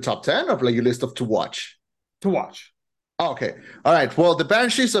your top 10 or like your list of to watch? To watch. Oh, okay. All right. Well, The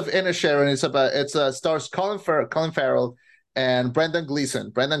Banshees of Inisherin stars Colin Farrell and Brendan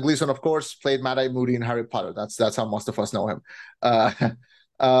Gleeson. Brendan Gleeson, of course, played Mad-Eye Moody in Harry Potter. That's how most of us know him.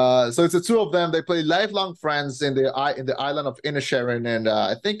 So it's the two of them. They play lifelong friends in the island of Inisherin, and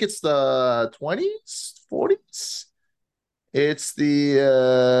I think it's the 20s, 40s. It's they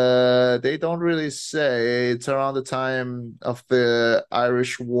don't really say. It's around the time of the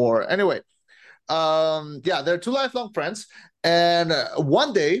Irish War. Anyway, they're two lifelong friends. And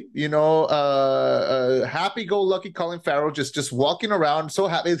one day, happy-go-lucky Colin Farrell just walking around, so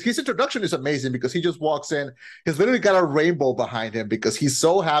happy. His introduction is amazing because he just walks in. He's literally got a rainbow behind him because he's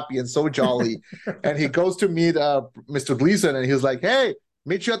so happy and so jolly. And he goes to meet Mr. Gleason, and he's like, "Hey,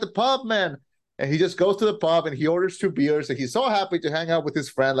 meet you at the pub, man." And he just goes to the pub and he orders 2 beers. And he's so happy to hang out with his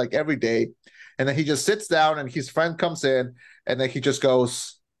friend like every day. And then he just sits down and his friend comes in. And then he just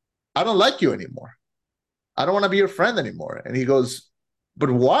goes, "I don't like you anymore. I don't want to be your friend anymore." And he goes,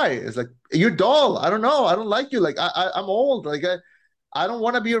 "But why?" It's like, "You're dull. I don't know. I don't like you. Like, I'm old. Like, I don't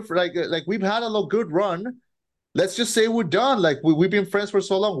want to be your friend. Like we've had a good run. Let's just say we're done. Like we've been friends for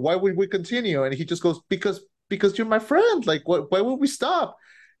so long. Why would we continue?" And he just goes, because you're my friend. Like, why would we stop?"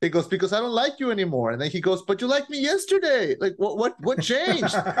 He goes, "Because I don't like you anymore." And then he goes, "But you liked me yesterday. Like, what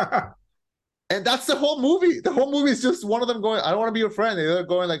changed?" And that's the whole movie. The whole movie is just one of them going, "I don't want to be your friend." And the other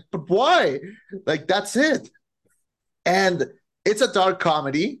going like, "But why?" Like, that's it. And it's a dark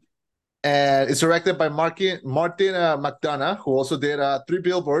comedy. And it's directed by Martin McDonagh, who also did 3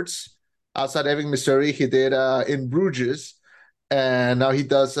 Billboards Outside Ebbing, Missouri. He did In Bruges. And now he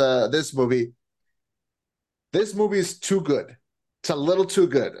does this movie. This movie is too good. It's a little too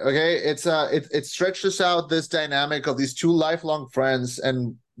good, okay? It stretches out this dynamic of these 2 lifelong friends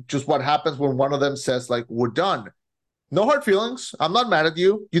and just what happens when one of them says, like, "We're done." No hard feelings. I'm not mad at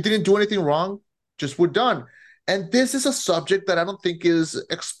you. You didn't do anything wrong. Just we're done. And this is a subject that I don't think is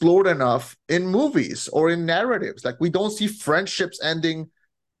explored enough in movies or in narratives. Like, we don't see friendships ending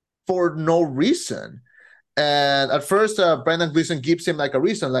for no reason. And at first, Brendan Gleeson gives him like a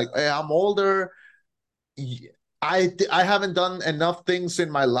reason, like, "Hey, I'm older. I haven't done enough things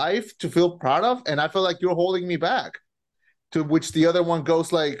in my life to feel proud of, and I feel like you're holding me back." To which the other one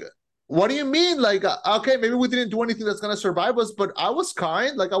goes like, "What do you mean? Like, okay, maybe we didn't do anything that's going to survive us, but I was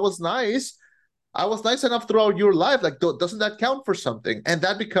kind, like I was nice. I was nice enough throughout your life. Like, doesn't that count for something? And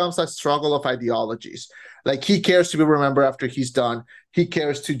that becomes a struggle of ideologies. Like, he cares to be remembered after he's done. He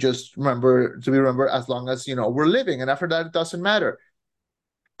cares to just be remembered as long as, we're living. And after that, it doesn't matter.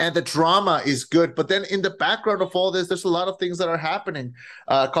 And the drama is good. But then in the background of all this, there's a lot of things that are happening.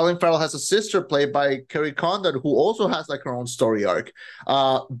 Colin Farrell has a sister played by Kerry Condon, who also has like her own story arc.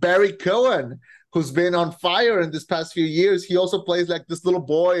 Barry Cohen, who's been on fire in this past few years, he also plays like this little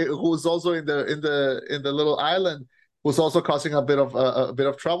boy who's also in the little island, who's also causing a bit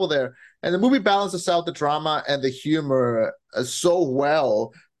of trouble there. And the movie balances out the drama and the humor so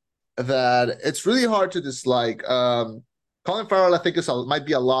well that it's really hard to dislike. Colin Farrell, I think, might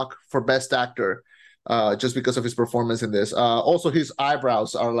be a lock for Best Actor, just because of his performance in this. Also, his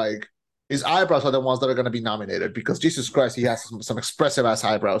eyebrows are the ones that are going to be nominated, because Jesus Christ, he has some expressive ass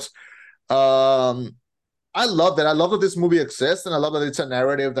eyebrows. I love that. I love that this movie exists, and I love that it's a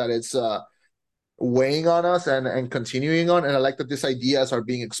narrative that it's weighing on us and continuing on. And I like that these ideas are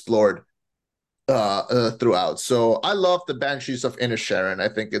being explored throughout. So I love the Banshees of Inisherin.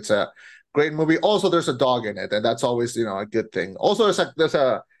 I think it's a great movie. Also, there's a dog in it, and that's always a good thing. Also, there's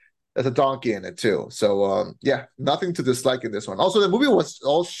a donkey in it too. So yeah, nothing to dislike in this one. Also, the movie was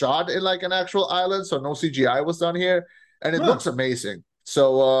all shot in like an actual island, so no CGI was done here, and it looks amazing.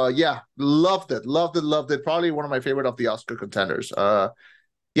 So yeah, loved it. Probably one of my favorite of the Oscar contenders.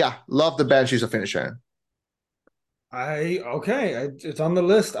 Yeah, love the Banshees of Inisherin. It's on the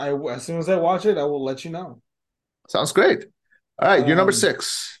list. As soon as I watch it, I will let you know. Sounds great. All right, you're number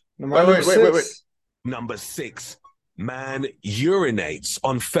 6. Wait. Number 6. Man urinates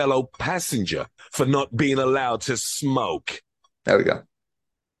on fellow passenger for not being allowed to smoke. There we go.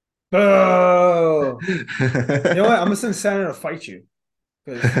 Oh, you know what? I'm gonna send Santa to fight you,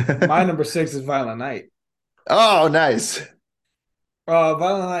 because my number 6 is Violent Night. Oh, nice.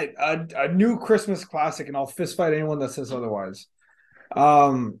 Violent Night, a new Christmas classic, and I'll fist fight anyone that says otherwise.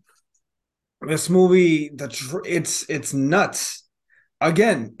 This movie, it's nuts.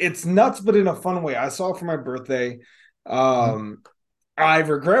 Again, it's nuts, but in a fun way. I saw it for my birthday. I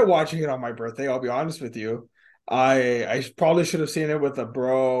regret watching it on my birthday. I'll be honest with you. I probably should have seen it with a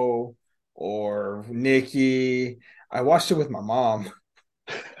bro or Nikki. I watched it with my mom,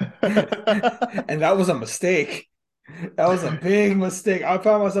 and that was a mistake. That was a big mistake. I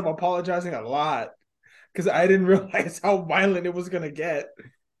found myself apologizing a lot because I didn't realize how violent it was gonna get.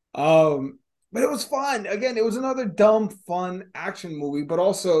 But it was fun. Again, it was another dumb, fun action movie, but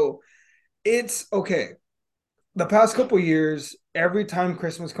also it's okay. The past couple years, every time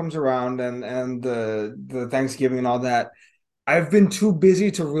Christmas comes around and the Thanksgiving and all that, I've been too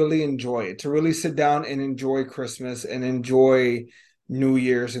busy to really enjoy it, to really sit down and enjoy Christmas and enjoy New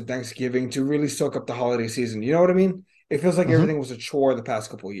Year's and Thanksgiving, to really soak up the holiday season. You know what I mean? It feels like everything was a chore the past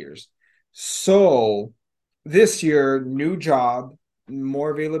couple of years. So this year, new job,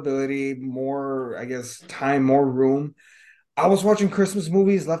 more availability, more, I guess, time, more room. I was watching Christmas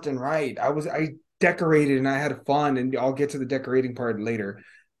movies left and right. I decorated and I had fun, and I'll get to the decorating part later.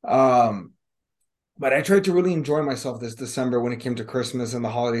 But I tried to really enjoy myself this December when it came to Christmas and the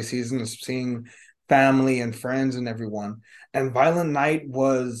holiday season, seeing family and friends and everyone. And Violent Night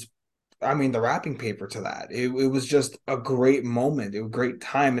was, the wrapping paper to that. It was just a great moment. It was a great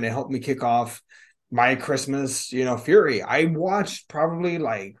time, and it helped me kick off my Christmas, fury. I watched probably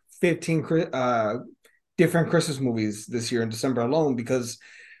like 15 different Christmas movies this year in December alone, because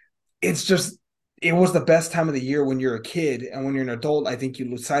it was the best time of the year when you're a kid, and when you're an adult, I think you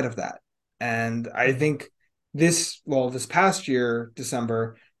lose sight of that. And I think this past year,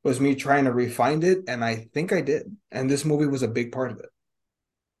 December, was me trying to refine it, and I think I did. And this movie was a big part of it.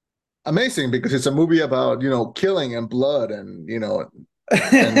 Amazing, because it's a movie about, killing and blood and,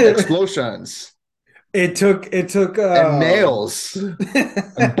 and explosions. It took and nails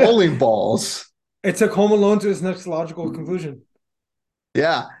and bowling balls. It took Home Alone to its next logical conclusion.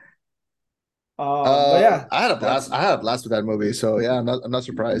 Yeah. But yeah, I had a blast with that movie. So yeah, I'm not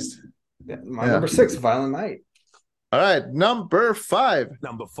surprised. Yeah, number 6, Violent Night. All right, number 5.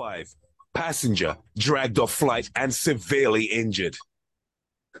 Number 5. Passenger dragged off flight and severely injured.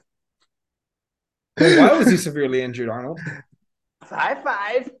 Why was he severely injured, Arnold? High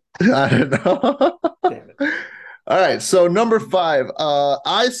five. I don't know. Damn it. All right, so number 5.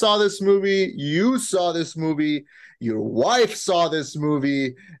 I saw this movie. You saw this movie. Your wife saw this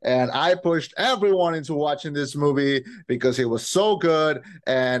movie, and I pushed everyone into watching this movie because it was so good,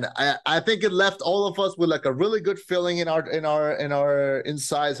 and I think it left all of us with like a really good feeling in our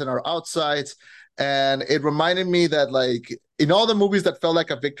insides and our outsides. And it reminded me that, like, in all the movies that felt like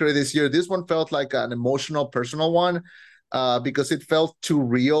a victory this year, this one felt like an emotional, personal one, because it felt too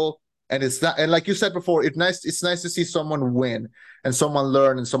real. And it's not, and like you said before, it's nice to see someone win and someone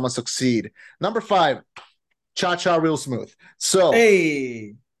learn and someone succeed. Number 5, Cha Cha Real Smooth. So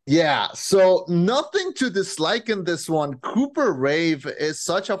Hey, yeah, so nothing to dislike in this one. Cooper Rave is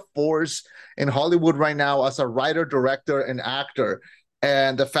such a force in Hollywood right now as a writer, director, and actor.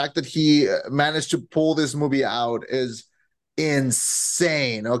 And the fact that he managed to pull this movie out is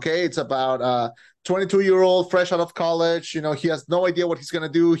insane. Okay, it's about a 22-year-old fresh out of college. You know, he has no idea what he's gonna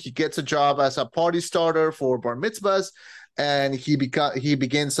do. He gets a job as a party starter for bar mitzvahs, and he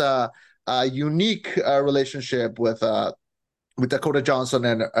begins a unique relationship with Dakota Johnson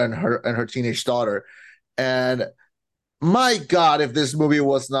and her teenage daughter. And my God, if this movie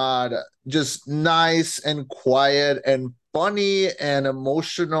was not just nice and quiet and funny and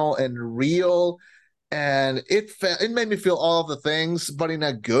emotional and real, and it made me feel all of the things, but in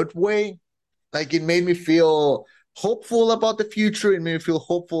a good way. Like, it made me feel hopeful about the future. It made me feel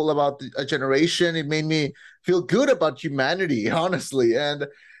hopeful about a generation. It made me feel good about humanity, honestly. And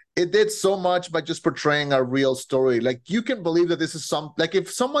it did so much by just portraying a real story. Like, you can believe that this is like,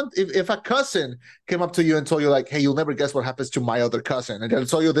 if a cousin came up to you and told you, like, hey, you'll never guess what happens to my other cousin, and they'll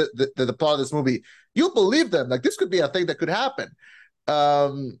tell you the plot of this movie, you'll believe them. Like, this could be a thing that could happen.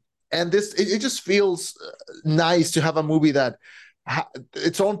 And it just feels nice to have a movie that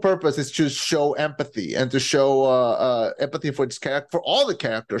its own purpose is to show empathy and to show empathy for for all the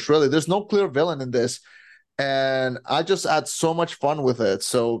characters. Really, there's no clear villain in this, and I just had so much fun with it.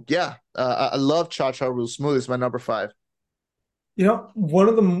 So yeah, I love Cha Cha Real Smooth. It's my number 5. you know, one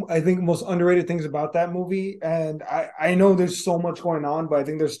of the I think most underrated things about that movie, and I know there's so much going on, but I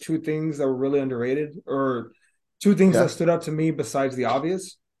think there's 2 things that were really underrated, or 2 things that stood out to me besides the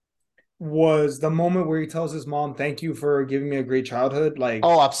obvious. Was the moment where he tells his mom, "Thank you for giving me a great childhood." Like,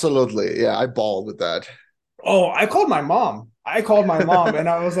 Oh, absolutely. Yeah, I bawled with that. oh, I called my mom. And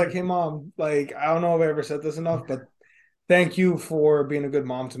I was like, "Hey, mom, like, I don't know if I ever said this enough, but thank you for being a good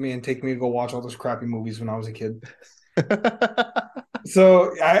mom to me and taking me to go watch all those crappy movies when I was a kid."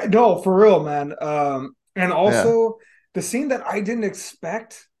 So I no, for real, man. And also the scene that I didn't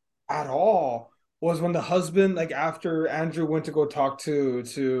expect at all was when the husband, like, after Andrew went to go talk to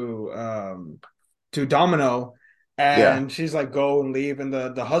Domino, Yeah. and she's like, go and leave, and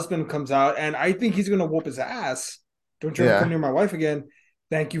the husband comes out, and I think he's gonna whoop his ass. Don't you ever come Yeah. near my wife again.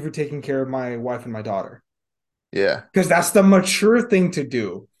 Thank you for taking care of my wife and my daughter. Yeah. Because that's the mature thing to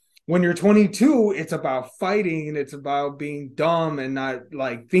do. When you're 22, it's about fighting and it's about being dumb and not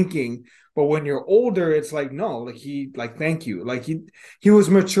like thinking. But when you're older, it's like, no, like thank you. Like he was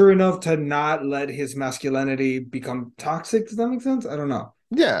mature enough to not let his masculinity become toxic. Does that make sense? I don't know.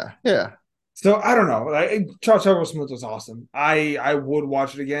 Yeah. Yeah. So I don't know. Like, Cha Cha Real Smooth was awesome. I would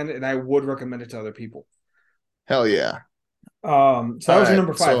watch it again, and I would recommend it to other people. Hell yeah. So that All was your right,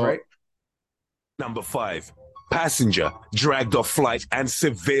 number 5, so- right? Number 5. Passenger dragged off flight and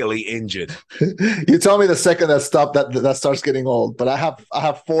severely injured. You tell me the second that starts getting old, but I have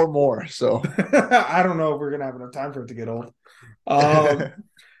 4 more. So I don't know if we're gonna have enough time for it to get old.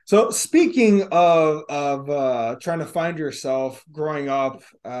 So speaking of trying to find yourself growing up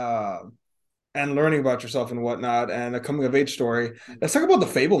and learning about yourself and whatnot, and a coming of age story, let's talk about The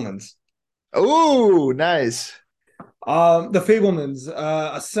Fablemans. ooh, nice. The Fablemans,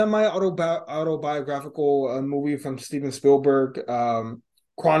 a semi-autobiographical movie from Steven Spielberg,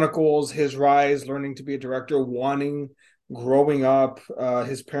 chronicles his rise, learning to be a director, growing up,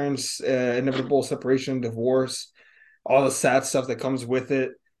 his parents' inevitable separation, divorce, all the sad stuff that comes with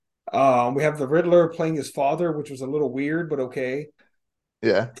it. We have the Riddler playing his father, which was a little weird, but okay.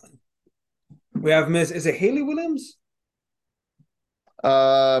 Yeah. We have is it Haley Williams?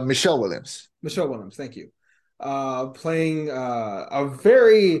 Michelle Williams. Michelle Williams, thank you. Playing a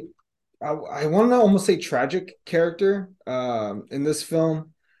very, I want to almost say tragic character in this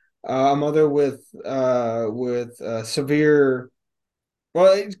film. A mother with severe,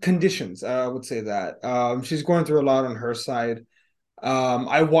 well, conditions. I would say that she's going through a lot on her side.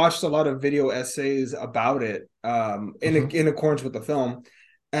 I watched a lot of video essays about it in accordance with the film.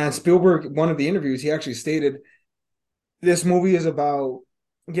 And Spielberg, one of the interviews, he actually stated this movie is about,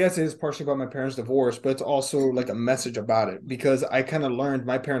 yes, it is partially about my parents' divorce, but it's also like a message about it, because I kind of learned,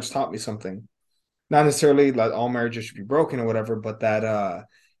 my parents taught me something. Not necessarily like all marriages should be broken or whatever, but that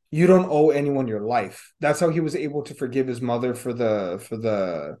you don't owe anyone your life. That's how he was able to forgive his mother for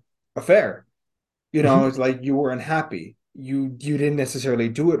the affair. You know, it's like, you were unhappy. You didn't necessarily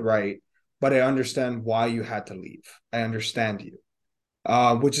do it right, but I understand why you had to leave. I understand you.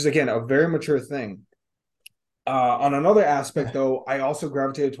 Which is, again, a very mature thing. On another aspect, though, I also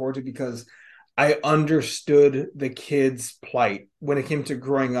gravitated towards it because I understood the kid's plight when it came to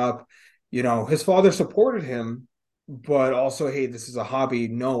growing up. You know, his father supported him, but also, hey, this is a hobby.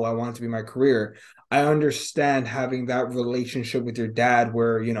 No, I want it to be my career. I understand having that relationship with your dad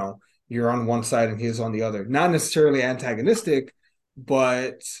where, you know, you're on one side and he's on the other. Not necessarily antagonistic,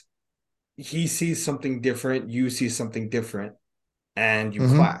 but he sees something different, you see something different, and you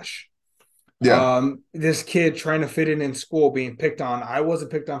clash. Yeah. This kid trying to fit in school, being picked on. I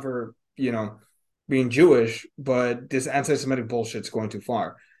wasn't picked on for, you know, being Jewish, but this anti-Semitic bullshit's going too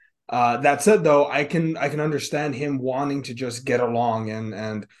far. That said, though, I can understand him wanting to just get along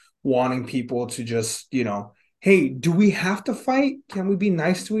and wanting people to just, you know, hey, do we have to fight? Can we be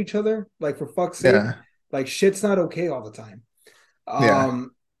nice to each other? Like, for fuck's sake, Yeah. like shit's not okay all the time. Yeah.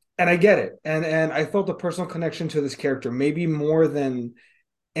 And I get it, and I felt a personal connection to this character, maybe more than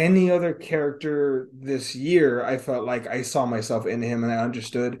any other character this year. I felt like I saw myself in him, and I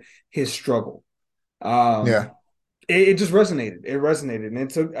understood his struggle. Yeah. It just resonated. It resonated,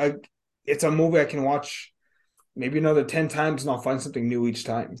 and it's a movie I can watch maybe another 10 times, and I'll find something new each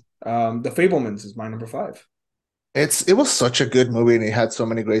time. The Fablemans is my number 5. It was such a good movie, and it had so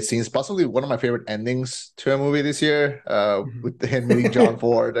many great scenes. Possibly one of my favorite endings to a movie this year, with him meeting John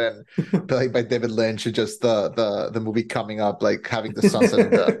Ford and played by David Lynch, and just the movie coming up, like having the sunset in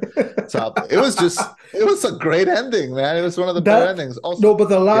the top. It was a great ending, man. It was one of the better endings. Also, no, but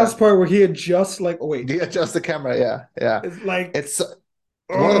the last part where he adjusts, like, oh wait, he adjusts the camera. Yeah. it's like It's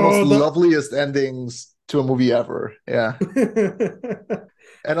one of the most loveliest endings to a movie ever. Yeah.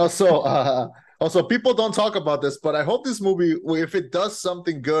 And also, people don't talk about this, but I hope this movie, if it does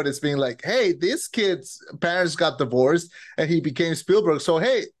something good, it's being like, hey, this kid's parents got divorced and he became Spielberg. So,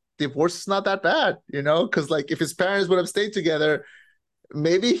 hey, divorce is not that bad, you know? Because, like, if his parents would have stayed together,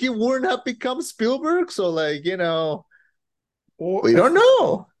 maybe he wouldn't have become Spielberg. So, like, you know, we don't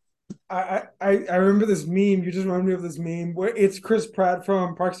know. I remember this meme. You just reminded me of this meme where it's Chris Pratt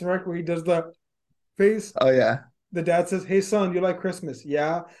from Parks and Rec where he does the face. Oh, yeah. The dad says, hey, son, you like Christmas?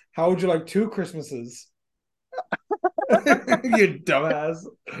 Yeah. How would you like 2 Christmases? You dumbass.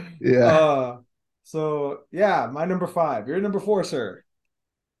 Yeah. So, yeah, my number 5. You're number 4, sir.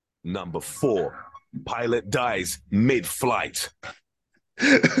 Number 4, pilot dies mid-flight.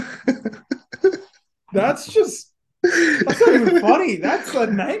 That's not even funny. That's a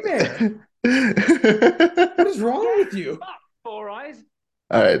nightmare. What is wrong with you? Four Eyes.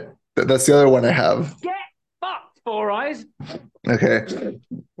 All right. That's the other one I have. Get fucked, Four Eyes. Okay.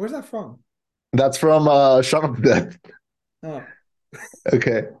 Where's that from? That's from Shaun of the Dead. Oh.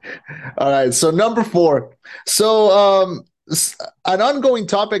 Okay. All right. So number 4. So an ongoing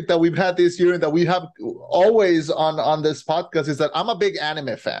topic that we've had this year and that we have always on this podcast is that I'm a big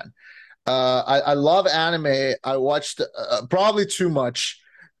anime fan. I love anime. I watched probably too much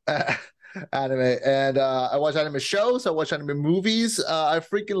anime, and I watch anime shows. I watch anime movies. I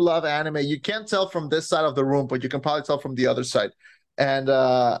freaking love anime. You can't tell from this side of the room, but you can probably tell from the other side. And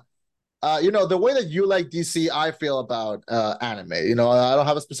you know, the way that you like DC, I feel about anime. You know, I don't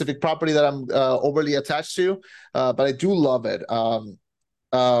have a specific property that I'm overly attached to, but I do love it. I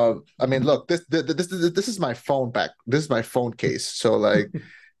mean, look, this is my phone back. This is my phone case. So, like,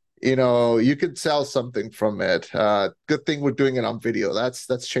 you know, you could sell something from it. Good thing we're doing it on video. That's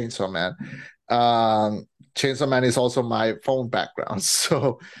Chainsaw Man. Chainsaw Man is also my phone background.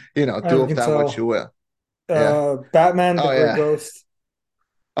 So, you know, do with that what you will. Batman, the Great Ghost.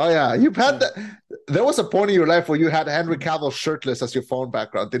 Oh yeah, you've had that. There was a point in your life where you had Henry Cavill shirtless as your phone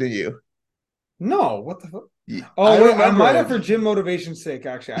background, didn't you? No, what the fuck? Oh, I might have for gym motivation's sake.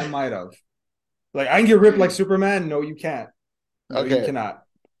 Actually, I might have. Like, I can get ripped like Superman. No, you can't. No, okay, you cannot.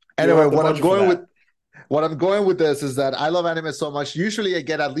 Anyway, what I'm going with this is that I love anime so much. Usually, I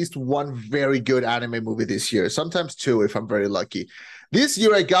get at least one very good anime movie this year. Sometimes 2 if I'm very lucky. This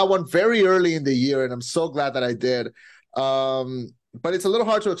year, I got one very early in the year, and I'm so glad that I did. But it's a little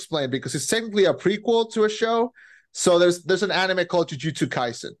hard to explain because it's technically a prequel to a show. So there's an anime called Jujutsu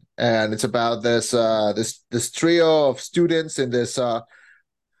Kaisen, and it's about this trio of students in this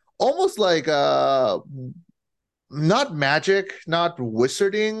almost like not magic, not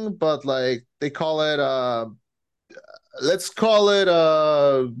wizarding, but like they call it let's call it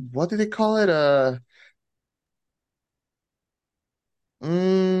what do they call it?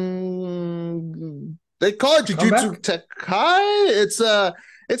 They call it Jujutsu Tekai.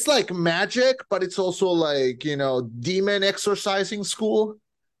 It's like magic, but it's also like, you know, demon exorcising school.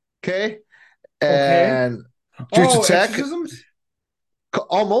 Okay. And Jujutsu Tech. Exorcisms?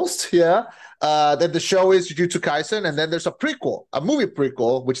 Almost, yeah. Then the show is Jujutsu Kaisen, and then there's a prequel, a movie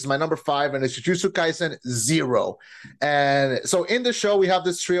prequel, which is my number 5, and it's Jujutsu Kaisen Zero. And so in the show, we have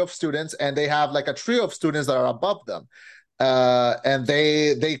this trio of students, and they have like a trio of students that are above them. And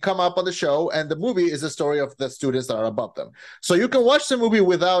they come up on the show, and the movie is the story of the students that are above them. So you can watch the movie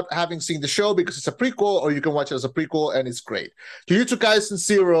without having seen the show because it's a prequel, or you can watch it as a prequel, and it's great. Jujutsu Kaisen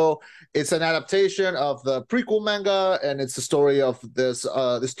Zero, it's an adaptation of the prequel manga, and it's the story of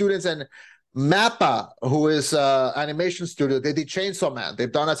the students. And Mappa, who is animation studio, they did Chainsaw Man. They've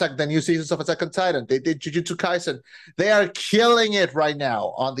done the new seasons of Attack on Titan. They did Jujutsu Kaisen. They are killing it right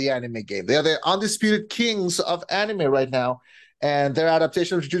now on the anime game. They are the undisputed kings of anime right now. And their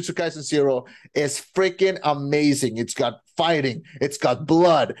adaptation of Jujutsu Kaisen Zero is freaking amazing. It's got fighting, it's got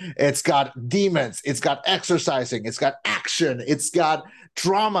blood, it's got demons, it's got exercising, it's got action, it's got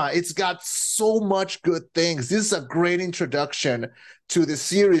drama, it's got so much good things. This is a great introduction to the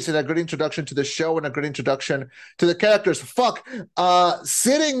series, and a great introduction to the show, and a great introduction to the characters.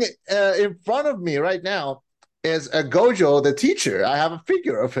 Sitting in front of me right now is a Gojo, the teacher. I have a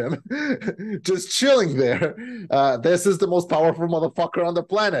figure of him just chilling there. This is the most powerful motherfucker on the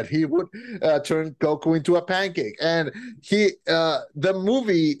planet. He would turn Goku into a pancake. And the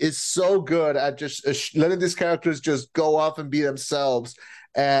movie is so good at just letting these characters just go off and be themselves,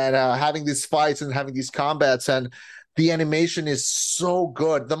 and having these fights and having these combats. And the animation is so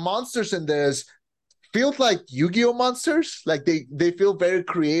good. The monsters in this feels like Yu-Gi-Oh monsters. Like they feel very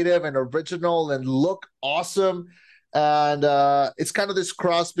creative and original and look awesome. And it's kind of this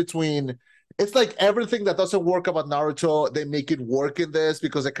cross between, it's like everything that doesn't work about Naruto, they make it work in this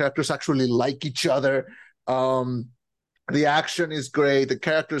because the characters actually like each other. The action is great. The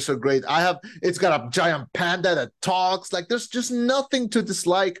characters are great. It's got a giant panda that talks. Like, there's just nothing to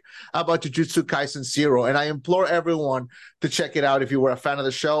dislike about Jujutsu Kaisen Zero. And I implore everyone to check it out if you were a fan of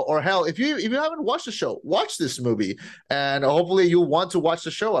the show. Or hell, if you haven't watched the show, watch this movie. And hopefully you'll want to watch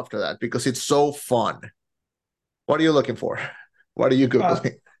the show after that because it's so fun. What are you looking for? What are you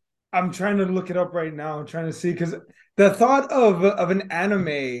Googling? I'm trying to look it up right now. I'm trying to see, because the thought of an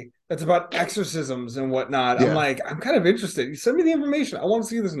anime that's about exorcisms and whatnot, yeah. I'm kind of interested. You send me the information. I want to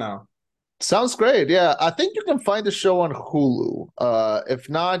see this now. Sounds great. Yeah, I think you can find the show on Hulu. If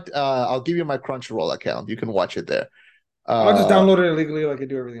not, I'll give you my Crunchyroll account. You can watch it there. I'll just download it illegally like I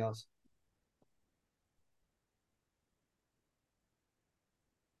do everything else.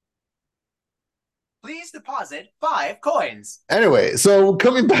 Please deposit 5 coins. Anyway, so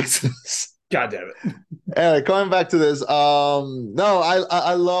coming back to this. God damn it. Anyway, coming back to this. No,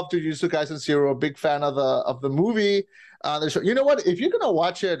 I love Jujutsu Kaisen Zero. Big fan of the movie. The show. You know what? If you're gonna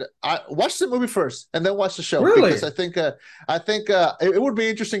watch it, watch the movie first and then watch the show. Really? Because I think it would be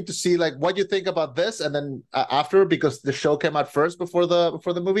interesting to see like what you think about this, and then after, because the show came out first before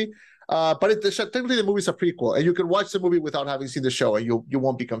the movie. But technically the movie's a prequel, and you can watch the movie without having seen the show, and you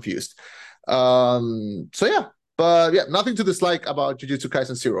won't be confused. So yeah. But yeah, nothing to dislike about Jujutsu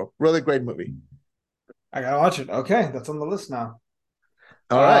Kaisen Zero. Really great movie. I gotta watch it. Okay, that's on the list now.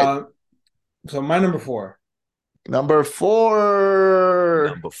 All right. So my number 4. Number 4.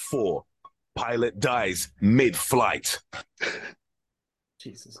 Number 4. Pilot dies mid-flight.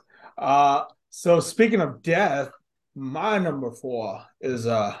 Jesus. So speaking of death, my number 4 is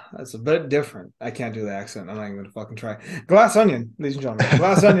it's a bit different. I can't do the accent. I'm not even gonna fucking try. Glass Onion, ladies and gentlemen.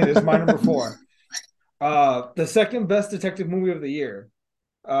 Glass Onion is my number 4. The second best detective movie of the year.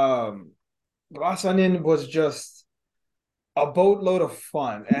 Glass Onion was just a boatload of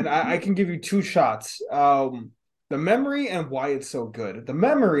fun, and I can give you 2 shots. The memory and why it's so good. The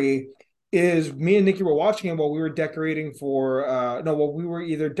memory is me and Nikki were watching it while we were decorating while we were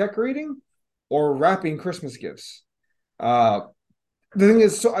either decorating or wrapping Christmas gifts. The thing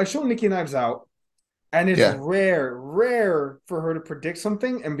is, so I showed Nikki Knives Out, and it's rare for her to predict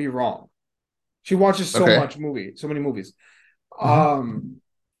something and be wrong. She watches so many movies. Mm-hmm.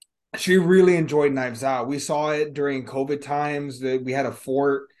 She really enjoyed Knives Out. We saw it during COVID times. We had a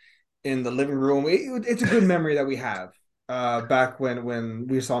fort in the living room. It's a good memory that we have back when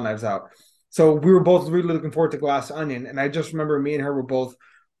we saw Knives Out. So we were both really looking forward to Glass Onion. And I just remember me and her were both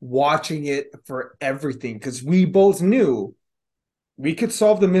watching it for everything, because we both knew we could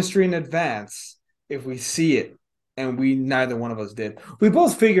solve the mystery in advance if we see it. And neither one of us did. We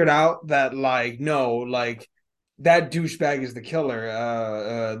both figured out that that douchebag is the killer,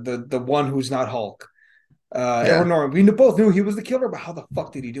 the one who's not Hulk. Edward Norton. We both knew he was the killer, but how the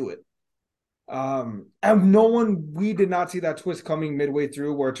fuck did he do it? And we did not see that twist coming midway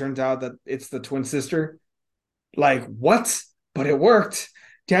through, where it turns out that it's the twin sister. Like, what? But it worked.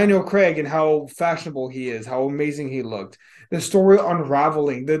 Daniel Craig and how fashionable he is, how amazing he looked. The story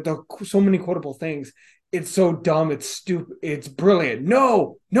unraveling, the so many quotable things. It's so dumb, it's stupid, it's brilliant.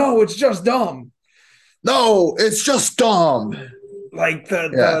 No, it's just dumb. No, it's just dumb. Like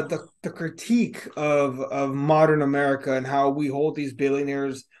the critique of modern America and how we hold these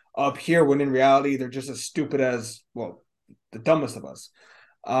billionaires up here when in reality they're just as stupid as, well, the dumbest of us.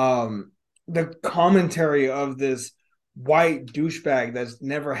 The commentary of this white douchebag that's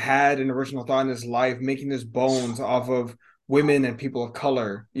never had an original thought in his life, making his bones off of women and people of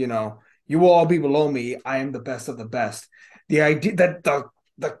color. You know, you will all be below me. I am the best of the best. The idea that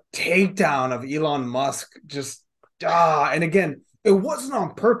the takedown of Elon Musk just and again, it wasn't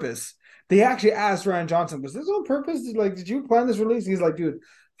on purpose. They actually asked Ryan Johnson, "Was this on purpose? Did you plan this release?" He's like, "Dude,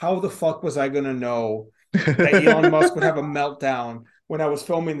 how the fuck was I gonna know that Elon Musk would have a meltdown when I was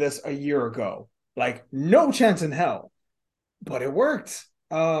filming this a year ago? Like, no chance in hell." But it worked.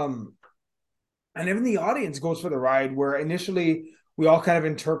 And even the audience goes for the ride, where initially we all kind of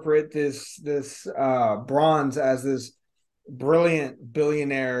interpret this Bronze as this brilliant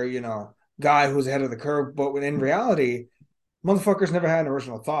billionaire, guy who's ahead of the curve. But when in reality, motherfucker's never had an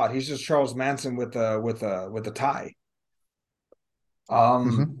original thought. He's just Charles Manson with a tie.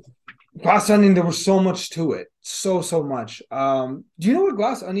 Glass Onion, there was so much to it. So much. Do you know what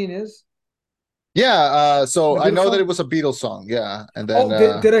Glass Onion is? Yeah, so I know song? that it was a Beatles song, yeah. And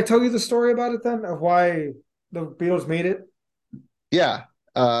then did I tell you the story about it then? Of why the Beatles made it? yeah.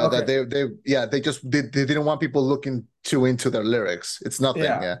 Okay. That they didn't want people looking too into their lyrics. It's nothing,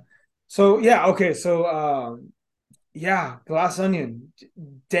 yeah. So okay. So Glass Onion.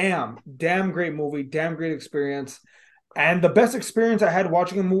 Damn great movie, damn great experience. And the best experience I had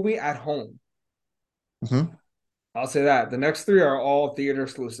watching a movie at home. Mm-hmm. I'll say that. The next three are all theater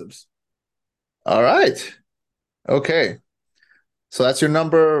exclusives. All right. Okay. So that's your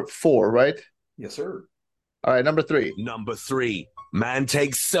number 4, right? Yes, sir. All right, number 3. Number 3, man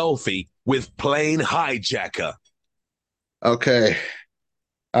takes selfie with plane hijacker. Okay.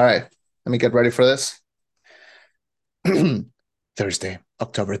 All right. Let me get ready for this. Thursday,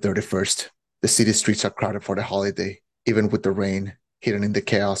 October 31st. The city streets are crowded for the holiday. Even with the rain, hidden in the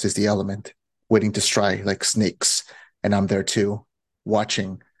chaos is the element, waiting to strike like snakes. And I'm there too,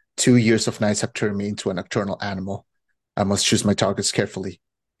 watching. 2 years of nights have turned me into a nocturnal animal. I must choose my targets carefully.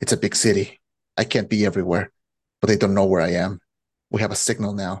 It's a big city. I can't be everywhere, but they don't know where I am. We have a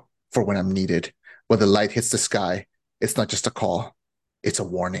signal now for when I'm needed. When the light hits the sky, it's not just a call. It's a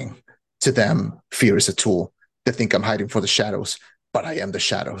warning. To them, fear is a tool. They think I'm hiding for the shadows, but I am the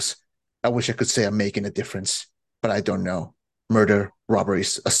shadows. I wish I could say I'm making a difference, but I don't know. Murder,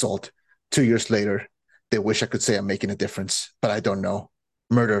 robberies, assault. 2 years later, they wish I could say I'm making a difference, but I don't know.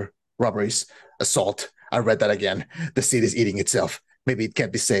 Murder, robberies, assault. I read that again. The city is eating itself. Maybe it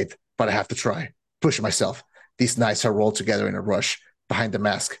can't be saved, but I have to try. Push myself. These nights are rolled together in a rush, behind the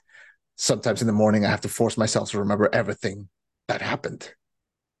mask. Sometimes in the morning, I have to force myself to remember everything that happened.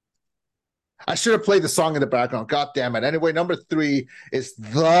 I should have played the song in the background. God damn it. Anyway, number 3 is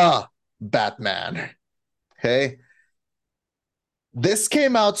The Batman. Okay. This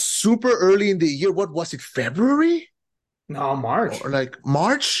came out super early in the year. What was it, February? No, March. Or like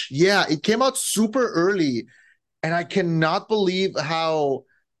March? Yeah, it came out super early. And I cannot believe how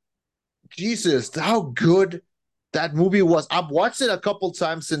good that movie was. I've watched it a couple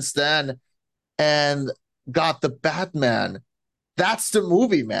times since then and got The Batman. That's the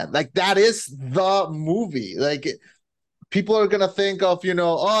movie, man. Like, that is the movie. Like, people are gonna think of,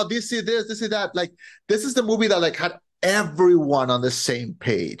 this is this is that. Like, this is the movie that like had everyone on the same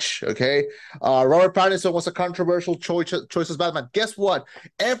page. Okay. Robert Pattinson was a controversial choice as Batman. Guess what?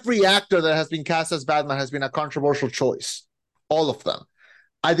 Every actor that has been cast as Batman has been a controversial choice. All of them.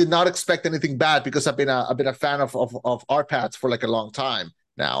 I did not expect anything bad because I've been a fan of Art Pats for like a long time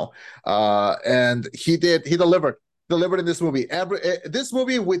now. And he delivered in this movie. This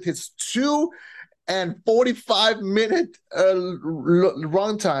movie with his 2 and 45-minute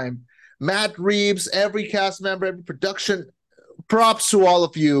runtime. Matt Reeves, every cast member, every production, props to all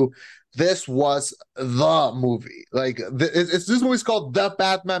of you. This was the movie. Like, this movie's called The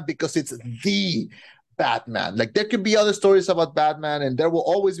Batman because it's the Batman. Like, there can be other stories about Batman, and there will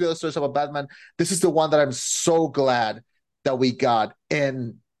always be other stories about Batman. This is the one that I'm so glad that we got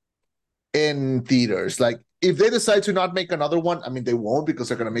in theaters. Like, if they decide to not make another one, I mean, they won't because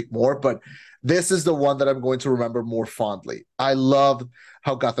they're going to make more, but this is the one that I'm going to remember more fondly. I love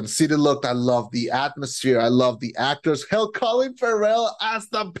how Gotham City looked. I love the atmosphere. I love the actors. Hell, Colin Farrell as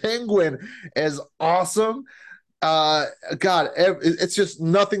the Penguin is awesome. It's just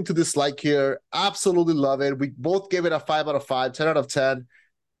nothing to dislike here. Absolutely love it. We both gave it a 5 out of 5, 10 out of 10.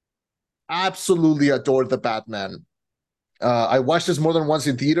 absolutely adore the Batman. I watched this more than once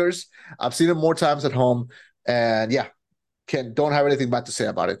in theaters. I've seen it more times at home, and yeah, don't have anything bad to say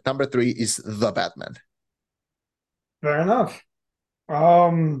about it. Number 3 is the Batman. Fair enough.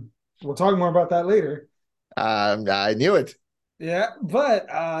 We'll talk more about that later. I knew it. Yeah, but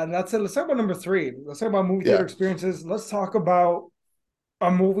that's it. Let's talk about number 3. Let's talk about movie theater experiences. Let's talk about a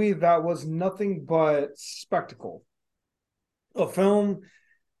movie that was nothing but spectacle. A film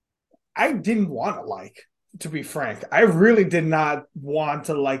I didn't want to like, to be frank. I really did not want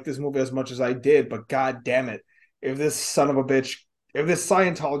to like this movie as much as I did, but god damn it. If this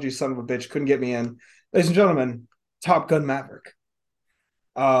Scientology son of a bitch couldn't get me in, ladies and gentlemen, Top Gun Maverick.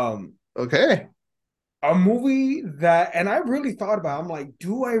 Okay. A movie that, and I really thought about it, I'm like,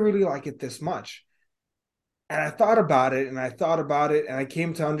 do I really like it this much? And I thought about it, and I thought about it, and I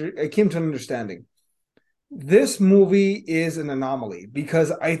came to an understanding. This movie is an anomaly because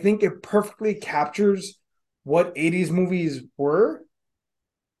I think it perfectly captures what 80s movies were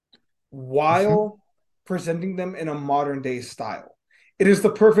while presenting them in a modern day style. It is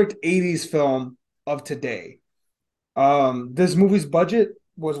the perfect 80s film of today. This movie's budget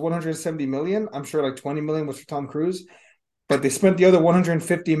was 170 million. I'm sure like 20 million was for Tom Cruise, but they spent the other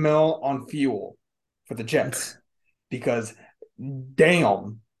 150 mil on fuel for the jets because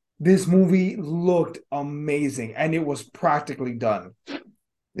damn, this movie looked amazing and it was practically done.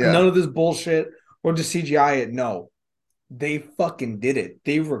 Yeah. None of this bullshit or just CGI it. No, they fucking did it.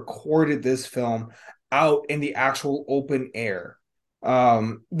 They recorded this film out in the actual open air.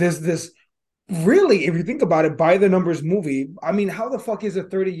 This really, if you think about it, by the numbers movie, I mean, how the fuck is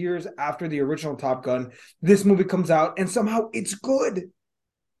it 30 years after the original Top Gun, this movie comes out and somehow it's good?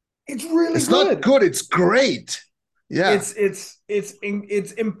 It's really it's good. It's not good, it's great. Yeah.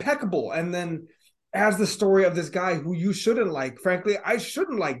 It's impeccable. And then has the story of this guy who you shouldn't like. Frankly, I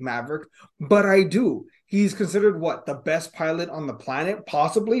shouldn't like Maverick, but I do. He's considered what? The best pilot on the planet?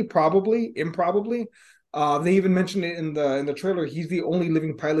 Possibly, probably, improbably. They even mentioned it in the trailer. He's the only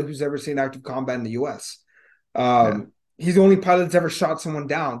living pilot who's ever seen active combat in the US. He's the only pilot that's ever shot someone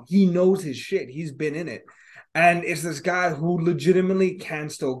down. He knows his shit. He's been in it. And it's this guy who legitimately can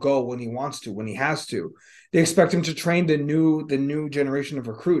still go when he wants to, when he has to. They expect him to train the new generation of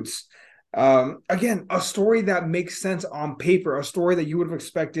recruits. Again, a story that makes sense on paper, a story that you would have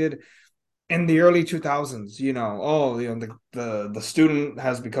expected in the early 2000s, the student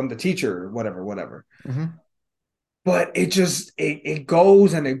has become the teacher, whatever. Mm-hmm. But it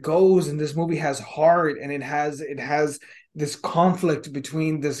goes and it goes, and this movie has heart, and it has this conflict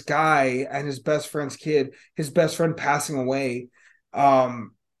between this guy and his best friend's kid, his best friend passing away.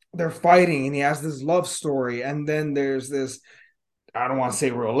 They're fighting, and he has this love story, and then there's this, I don't want to say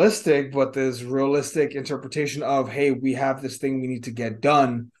realistic, but this realistic interpretation of, hey, we have this thing we need to get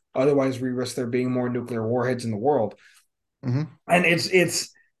done. Otherwise, we risk there being more nuclear warheads in the world. Mm-hmm. And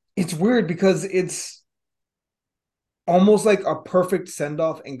it's weird because it's almost like a perfect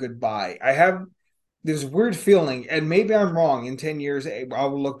send-off and goodbye. I have this weird feeling, and maybe I'm wrong. In 10 years, I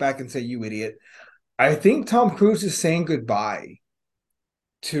will look back and say, you idiot. I think Tom Cruise is saying goodbye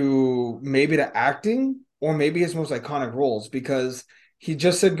to maybe to acting or maybe his most iconic roles, because he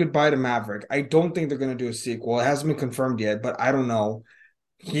just said goodbye to Maverick. I don't think they're going to do a sequel. It hasn't been confirmed yet, but I don't know.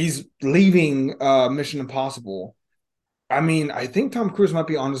 He's leaving Mission Impossible. I mean, I think Tom Cruise might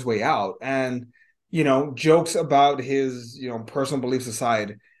be on his way out. And, jokes about his, personal beliefs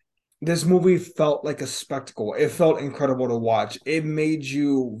aside, this movie felt like a spectacle. It felt incredible to watch. It made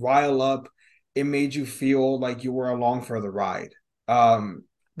you rile up. It made you feel like you were along for the ride. The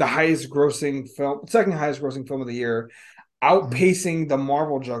second highest grossing film of the year, outpacing the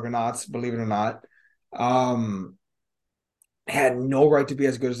Marvel juggernauts, believe it or not. Had no right to be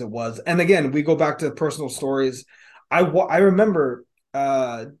as good as it was. And again, we go back to personal stories. I remember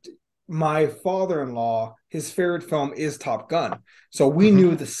my father-in-law, his favorite film is Top Gun. So we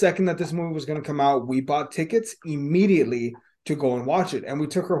knew the second that this movie was going to come out, we bought tickets immediately to go and watch it. And we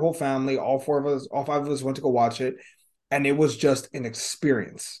took our whole family, all five of us went to go watch it. And it was just an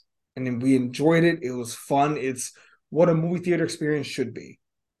experience. And then we enjoyed it. It was fun. It's what a movie theater experience should be.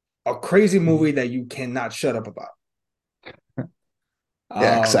 A crazy movie that you cannot shut up about.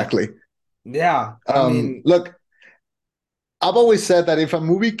 Yeah, exactly. Yeah. I mean, look, I've always said that if a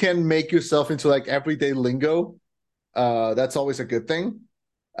movie can make yourself into like everyday lingo, that's always a good thing.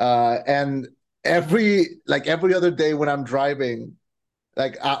 And every other day when I'm driving,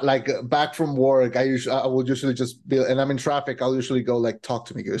 like back from work, I will usually just be, and I'm in traffic, I'll usually go like, talk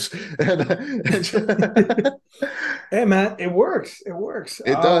to me, Goose. Hey man, it works.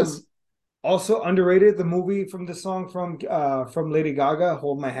 It does. Also underrated, the movie from the song from Lady Gaga,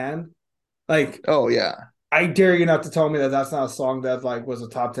 Hold My Hand. Like, Oh yeah. I dare you not to tell me that that's not a song that like was a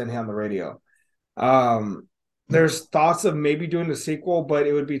top 10 hit on the radio. There's thoughts of maybe doing the sequel, but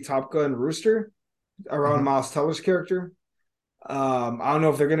it would be Top Gun Rooster around Miles Teller's character. I don't know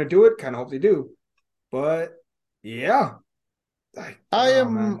if they're gonna do it. Kind of hope they do, but yeah, I oh,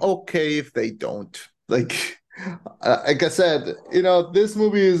 am man. okay if they don't. Like I said, this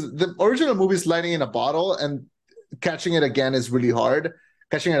movie is the original movie is lightning in a bottle, and catching it again is really hard.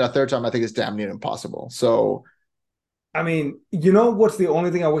 Catching it a third time, I think, is damn near impossible. So, I mean, you know what's the only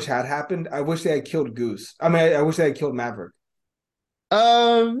thing I wish had happened? I wish they had killed Goose. I mean, I wish they had killed Maverick.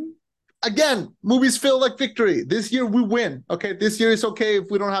 again, movies feel like victory. This year we win. Okay, this year is okay if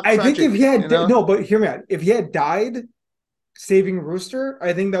we don't have. I tragic, think if he had no, but hear me out. If he had died saving Rooster,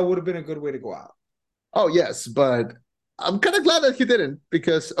 I think that would have been a good way to go out. Oh yes, but I'm kind of glad that he didn't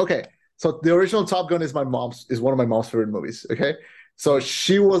because okay, so the original Top Gun is one of my mom's favorite movies. Okay, so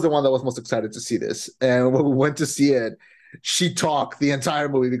she was the one that was most excited to see this, and when we went to see it, she talked the entire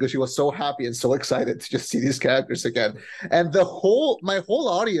movie because she was so happy and so excited to just see these characters again, and my whole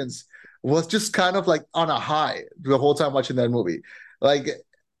audience was just kind of like on a high the whole time watching that movie, like.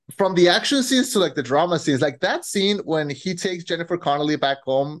 From the action scenes to like the drama scenes, like that scene when he takes Jennifer Connelly back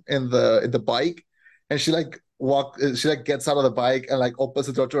home in the bike, and she like gets out of the bike and like opens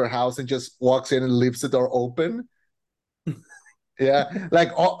the door to her house and just walks in and leaves the door open. Yeah,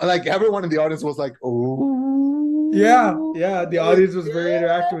 like everyone in the audience was like, "Oh, Yeah. The audience was very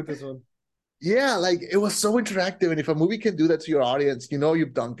interactive with this one. yeah." Like it was so interactive, and if a movie can do that to your audience,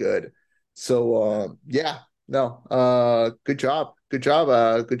 you've done good. So yeah, no, good job, good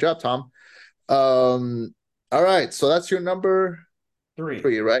job, Tom. All right, so that's your number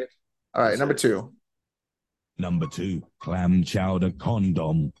three, right? All right, Yes, number sir. two. Number 2, clam chowder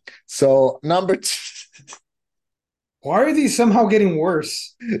condom. So number two. Why are these somehow getting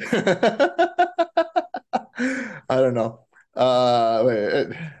worse? I don't know.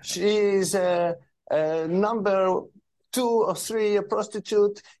 Wait. She's number 2 or 3 a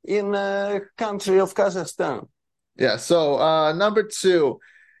prostitute in a country of Kazakhstan. Yeah. So number two,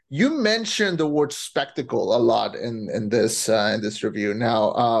 you mentioned the word spectacle a lot in this review.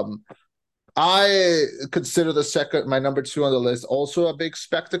 Now, I consider my number two on the list also a big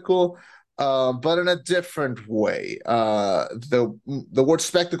spectacle, but in a different way. The word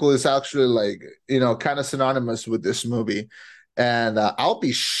spectacle is actually like kind of synonymous with this movie, and I'll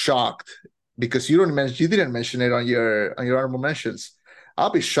be shocked because you didn't mention it on your honorable mentions.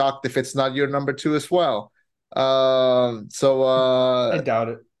 I'll be shocked if it's not your number two as well. So I doubt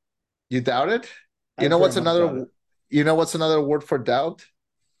it. you doubt it? I You know very what's much doubt another? it. You know what's another word for doubt?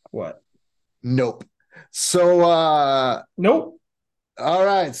 What? Nope. So Nope. all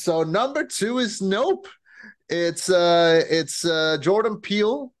right. So number two is Nope. It's Jordan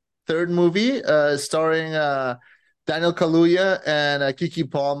Peele, third movie, starring Daniel Kaluuya and Kiki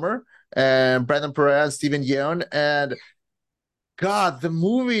Palmer and Brandon Pereira and Steven Yeun. And God, the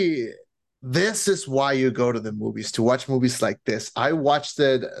movie. This is why you go to the movies, to watch movies like this. I watched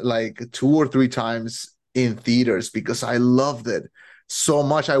it like 2 or 3 times in theaters because I loved it so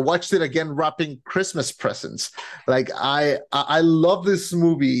much. I watched it again wrapping Christmas presents. Like I love this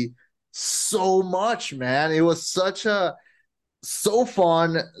movie so much, man. It was so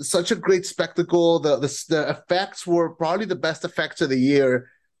fun, such a great spectacle. The effects were probably the best effects of the year.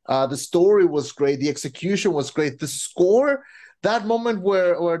 The story was great. The execution was great. The score, that moment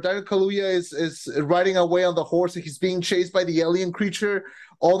where Daniel Kaluuya is riding away on the horse and he's being chased by the alien creature,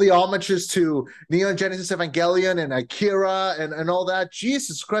 all the homages to Neon Genesis Evangelion and Akira and all that.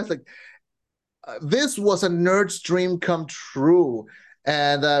 Jesus Christ, like this was a nerd's dream come true.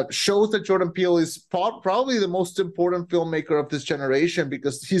 And shows that Jordan Peele is probably the most important filmmaker of this generation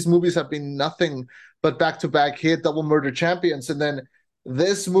because his movies have been nothing but back-to-back hit, double murder champions. And then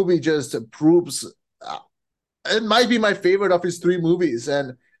this movie just proves it might be my favorite of his 3 movies.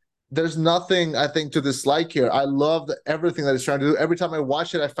 And there's nothing, I think, to dislike here. I love everything that he's trying to do. Every time I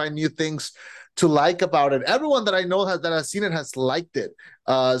watch it, I find new things to like about it. Everyone that I know that has seen it has liked it.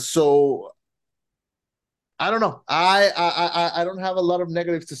 So I don't know. I don't have a lot of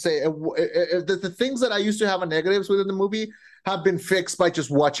negatives to say. The things that I used to have a negatives within the movie have been fixed by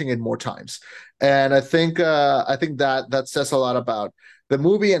just watching it more times, and I think that says a lot about the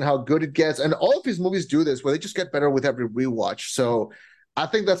movie and how good it gets. And all of his movies do this, where they just get better with every rewatch. So I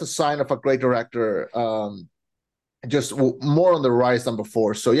think that's a sign of a great director. Just more on the rise than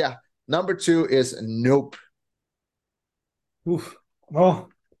before. So yeah, number 2 is Nope. Oof. Well,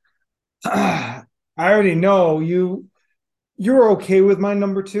 I already know you're okay with my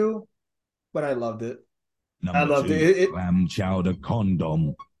number 2, but I loved it. Number I loved 2, it. clam chowder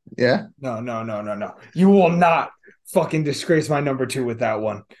condom. Yeah. No. You will not fucking disgrace my number 2 with that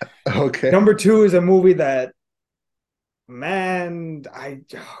one. Okay. Number 2 is a movie that, man, God,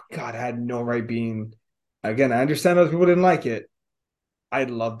 I had no right being. Again, I understand those people didn't like it. I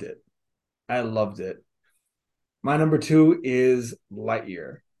loved it. My number 2 is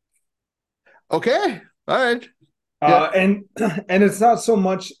Lightyear. Okay. All right. Yeah. And it's not so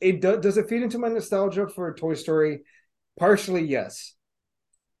much. Does it feed into my nostalgia for Toy Story? Partially, yes,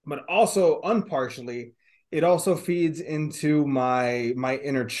 but also unpartially, it also feeds into my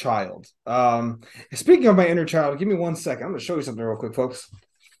inner child. Speaking of my inner child, give me 1 second. I'm going to show you something real quick, folks.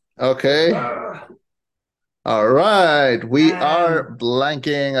 Okay. All right. We And- are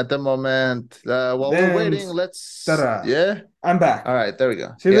blanking at the moment. While we're Then- waiting, let's. Ta-da. Yeah. I'm back. All right. There we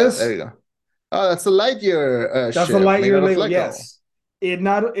go. See Yeah, this? there you go. Oh, that's the Lightyear That's ship the made Lightyear out of label. Lego. Yes,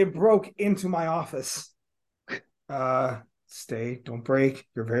 it broke into my office. Stay, don't break.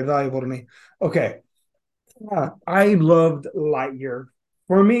 You're very valuable to me. Okay. I loved Lightyear.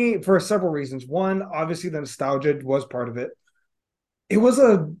 For me, for several reasons. One, obviously the nostalgia was part of it. It was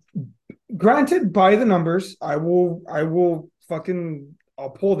granted by the numbers. I'll pull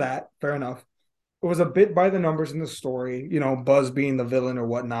that. Fair enough. It was a bit by the numbers in the story, Buzz being the villain or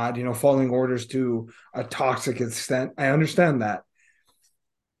whatnot, following orders to a toxic extent. I understand that.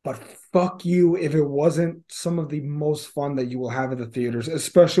 But fuck you if it wasn't some of the most fun that you will have at the theaters,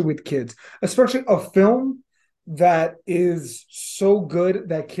 especially with kids, especially a film that is so good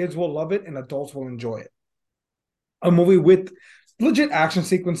that kids will love it and adults will enjoy it. A movie with legit action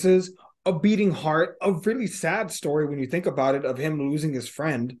sequences, a beating heart, a really sad story when you think about it, of him losing his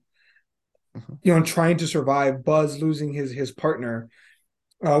friend, trying to survive, Buzz losing his partner,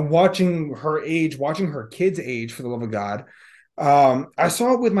 watching her kids age, for the love of God. I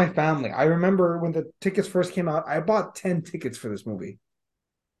saw it with my family. I remember when the tickets first came out, I bought 10 tickets for this movie.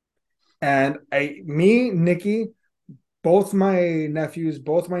 And Nikki, both my nephews,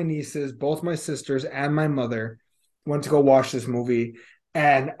 both my nieces, both my sisters, and my mother went to go watch this movie.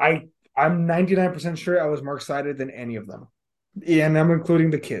 And I'm 99% sure I was more excited than any of them. And I'm including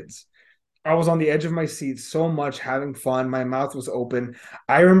the kids. I was on the edge of my seat so much, having fun. My mouth was open.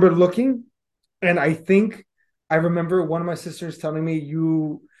 I remember looking, and I remember one of my sisters telling me,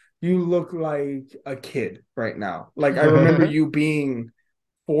 you look like a kid right now. Like, I remember you being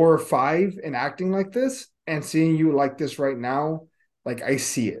 4 or 5 and acting like this, and seeing you like this right now. Like, I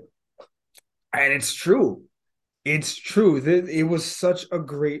see it. And it's true. It's true. It was such a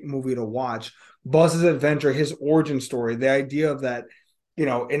great movie to watch. Buzz's adventure, his origin story, the idea of that, in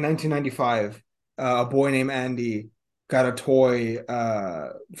 1995, a boy named Andy got a toy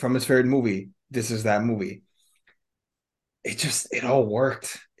from his favorite movie. This is that movie. It all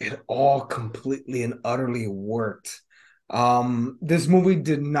worked. It all completely and utterly worked. This movie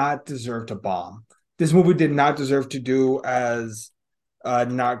did not deserve to bomb. This movie did not deserve to do as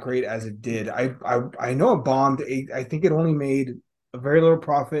not great as it did. I know it bombed. I think it only made a very little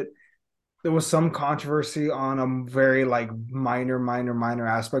profit. There was some controversy on a very minor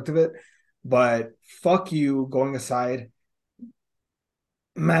aspect of it, but fuck you, going aside,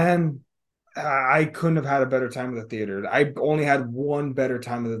 man, I couldn't have had a better time at the theater. I only had one better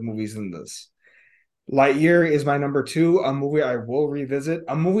time at the movies than this. Lightyear is my number 2, a movie I will revisit.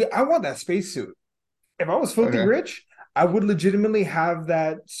 A movie, I want that spacesuit. If I was filthy rich, I would legitimately have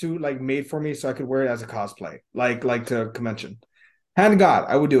that suit made for me so I could wear it as a cosplay, like to convention. Hand to God,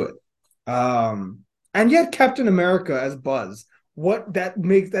 I would do it. And yet Captain America as Buzz,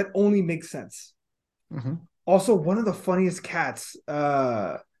 that only makes sense. Mm-hmm. Also, one of the funniest cats.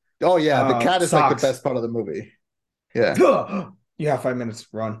 Oh yeah, the cat is Socks. the best part of the movie. Yeah. You have 5 minutes,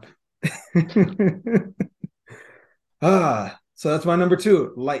 run. So that's my number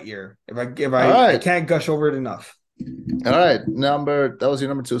 2, Lightyear. I can't gush over it enough. All right, that was your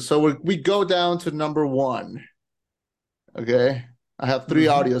number 2. So we go down to number 1. Okay, I have 3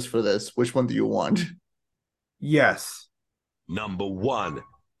 audios for this. Which one do you want? Yes. Number 1,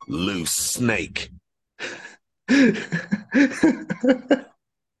 Loose Snake.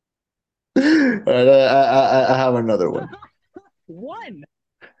 All right, I have another one. One.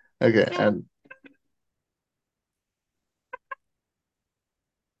 Okay, and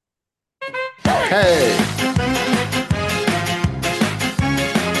hey,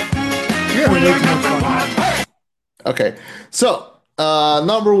 You're having way too much fun. okay. So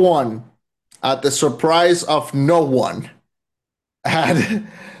number 1, at the surprise of no one, had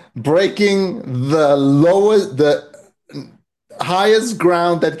breaking the highest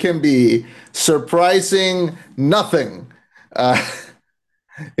ground that can be, surprising nothing,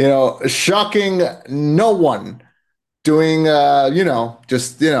 shocking no one. doing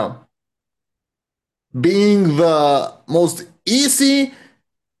being the most easy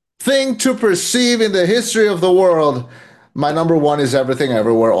thing to perceive in the history of the world. My number one is Everything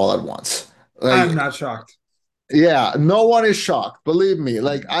Everywhere All at Once. I'm not shocked. Yeah, no one is shocked. Believe me.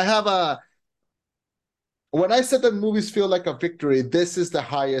 Like I have a when I said that movies feel like a victory, this is the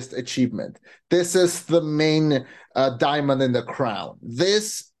highest achievement. This is the main diamond in the crown.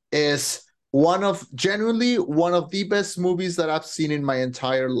 This is genuinely one of the best movies that I've seen in my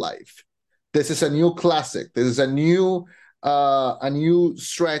entire life. This is a new classic. This is a new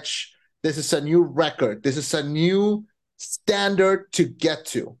stretch. This is a new record. This is a new standard to get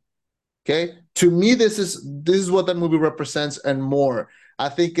to. Okay, to me, this is what that movie represents and more. I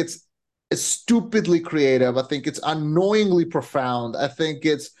think it's stupidly creative. I think it's annoyingly profound. I think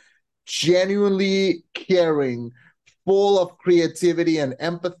it's genuinely caring, full of creativity and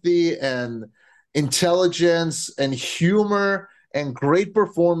empathy and intelligence and humor and great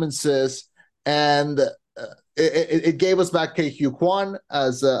performances. And it gave us back Ke Huy Quan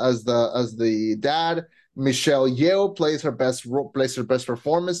as the dad. Michelle Yeoh plays her best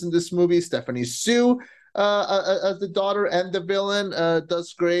performance in this movie. Stephanie Hsu as the daughter and the villain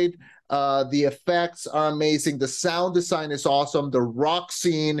does great. The effects are amazing. The sound design is awesome. The rock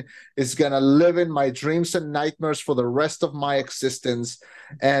scene is gonna live in my dreams and nightmares for the rest of my existence.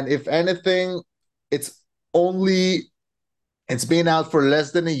 And if anything, it's been out for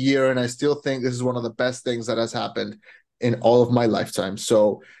less than a year, and I still think this is one of the best things that has happened in all of my lifetime.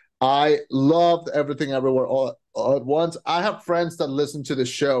 So I loved Everything Everywhere All at Once. I have friends that listen to the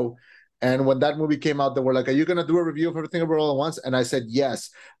show, and when that movie came out, they were like, "Are you going to do a review of Everything Everywhere All at Once?" And I said,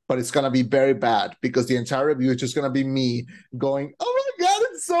 "Yes, but it's going to be very bad because the entire review is just going to be me going, oh my God,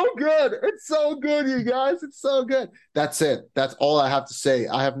 it's so good. It's so good, you guys. It's so good." That's it. That's all I have to say.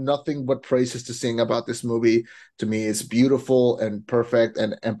 I have nothing but praises to sing about this movie. To me, it's beautiful and perfect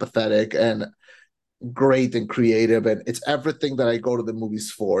and empathetic and great and creative, and it's everything that I go to the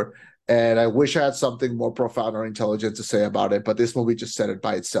movies for. And I wish I had something more profound or intelligent to say about it, but this movie just said it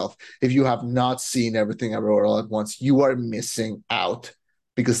by itself. If you have not seen Everything Everywhere All at Once, you are missing out,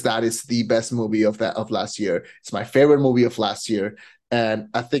 because that is the best movie of last year. It's my favorite movie of last year, and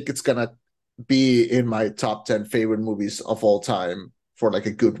I think it's gonna be in my top 10 favorite movies of all time for like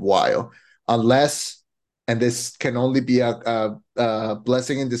a good while, unless, and this can only be a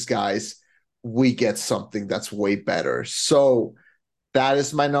blessing in disguise, we get something that's way better. So that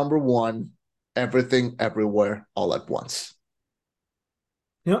is my number one, Everything Everywhere All at Once.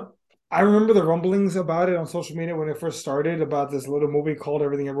 I remember the rumblings about it on social media when it first started, about this little movie called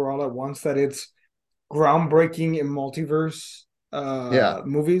Everything Everywhere All at Once, that it's groundbreaking in multiverse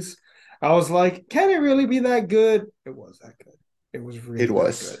movies. I was like, can it really be that good? It was that good. It was really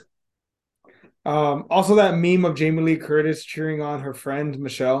good. Also, that meme of Jamie Lee Curtis cheering on her friend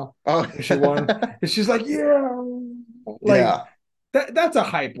Michelle. Oh, she won. And she's like, that's a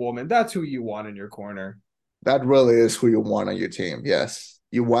hype woman. That's who you want in your corner. That really is who you want on your team. Yes,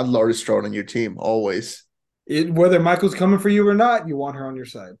 you want Laurie Strode on your team always. Whether Michael's coming for you or not, you want her on your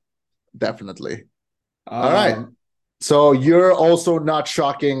side. Definitely. All right. So you're also not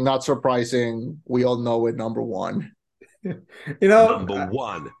shocking, not surprising. We all know it. Number one. Number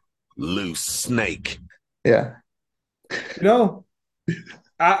one. Loose snake. Yeah.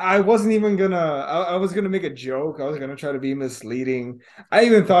 I wasn't even gonna. I was gonna make a joke. I was gonna try to be misleading. I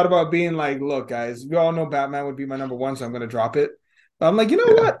even thought about being like, "Look, guys, we all know Batman would be my number one, so I'm gonna drop it." But I'm like, you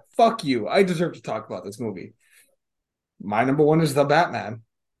know what? Fuck you. I deserve to talk about this movie. My number one is The Batman.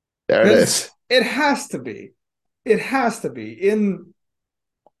 There it is. It has to be. It has to be in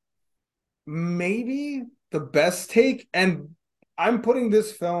maybe the best take, and I'm putting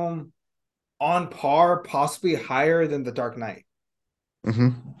this film on par, possibly higher than The Dark Knight.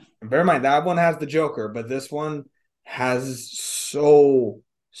 Mm-hmm. Bear in mind, that one has the Joker, but this one has so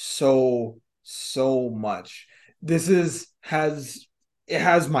much. It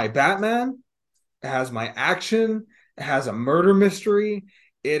has my Batman, it has my action, it has a murder mystery,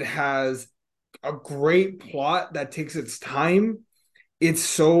 it has a great plot that takes its time. It's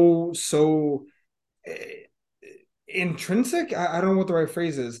so intrinsic. I don't know what the right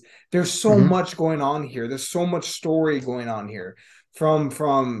phrase is. There's so much going on here. There's so much story going on here. There's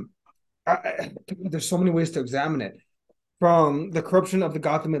so many ways to examine it. From the corruption of the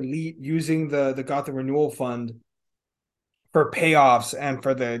Gotham elite using the Gotham Renewal Fund for payoffs and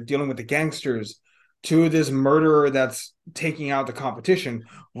for the dealing with the gangsters, to this murderer that's taking out the competition.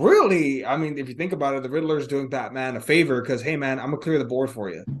 Really, I mean, if you think about it, the Riddler's doing Batman a favor because, hey, man, I'm going to clear the board for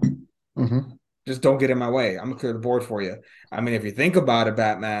you. Just don't get in my way. I'm going to clear the board for you. I mean, if you think about it,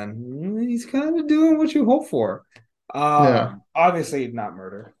 Batman, he's kind of doing what you hope for. Yeah. Obviously not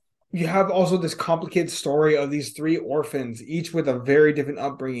murder. You have also this complicated story of these three orphans, each with a very different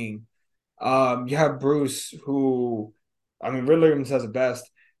upbringing. You have Bruce, who, I mean, Riddler even says it best.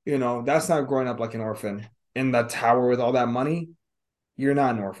 That's not growing up like an orphan in the tower with all that money. You're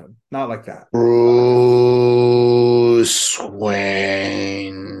not an orphan, not like that. Bruce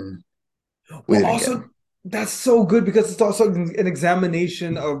Wayne. We Well, didn't get also, him. that's so good because it's also an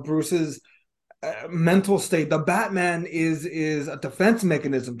examination of Bruce's mental state. The Batman is a defense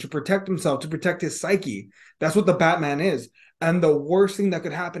mechanism to protect himself, to protect his psyche. That's what the Batman is. And the worst thing that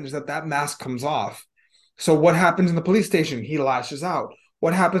could happen is that mask comes off. So what happens in the police station? He lashes out.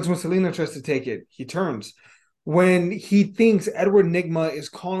 What happens when Selina tries to take it? He turns. When he thinks Edward Nigma is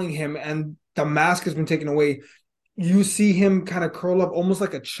calling him and the mask has been taken away, you see him kind of curl up almost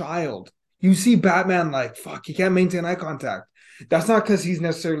like a child. You see Batman like, fuck, he can't maintain eye contact. That's not because he's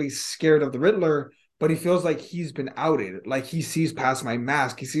necessarily scared of the Riddler, but he feels like he's been outed. Like he sees past my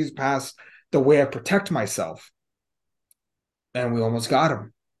mask. He sees past the way I protect myself. And we almost got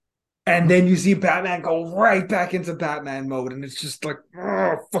him. And then you see Batman go right back into Batman mode. And it's just like,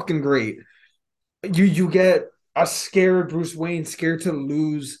 oh, fucking great. You get a scared Bruce Wayne, scared to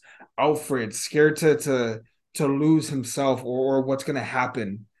lose Alfred, scared to lose himself or what's going to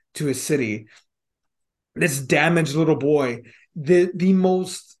happen to his city. This damaged little boy, the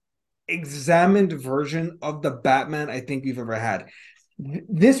most examined version of the Batman I think we've ever had.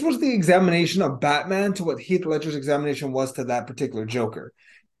 This was the examination of Batman to what Heath Ledger's examination was to that particular Joker.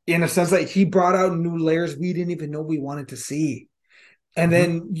 In a sense that he brought out new layers we didn't even know we wanted to see. And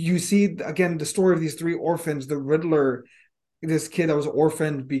then you see, again, the story of these three orphans, the Riddler, this kid that was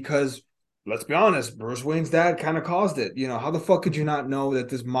orphaned because, let's be honest, Bruce Wayne's dad kind of caused it. How the fuck could you not know that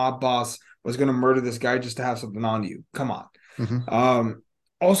this mob boss was going to murder this guy just to have something on you? Come on.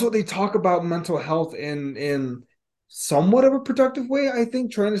 Also, they talk about mental health in somewhat of a productive way, I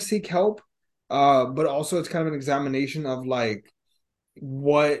think, trying to seek help. But also it's kind of an examination of like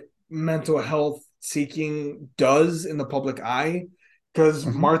what mental health seeking does in the public eye. Because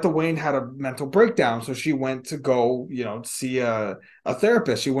Martha Wayne had a mental breakdown, so she went to go, see a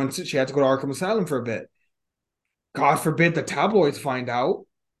therapist. She had to go to Arkham Asylum for a bit. God forbid the tabloids find out.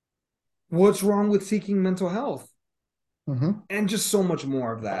 What's wrong with seeking mental health? And just so much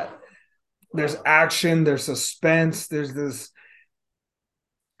more of that. There's action, there's suspense, there's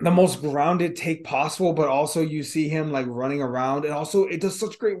the most grounded take possible, but also you see him like running around, and also it does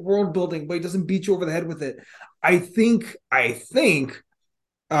such great world building, but he doesn't beat you over the head with it. I think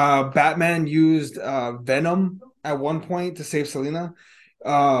Batman used Venom at one point to save Selina.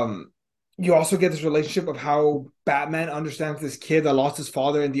 You also get this relationship of how Batman understands this kid that lost his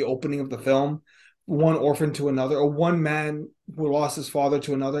father in the opening of the film, one orphan to another, or one man who lost his father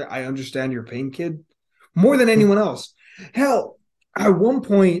to another. I understand your pain, kid, more than anyone else. Hell, at one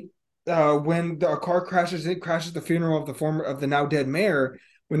point, when a car crashes the funeral of the now dead mayor.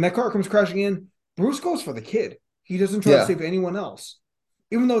 When that car comes crashing in, Bruce goes for the kid. He doesn't try to save anyone else.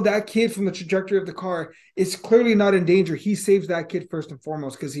 Even though that kid from the trajectory of the car is clearly not in danger, he saves that kid first and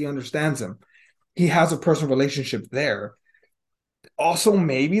foremost because he understands him. He has a personal relationship there. Also,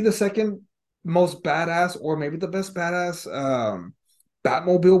 maybe the second most badass, or maybe the best badass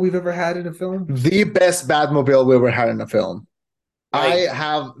Batmobile we've ever had in a film. The best Batmobile we ever had in a film. I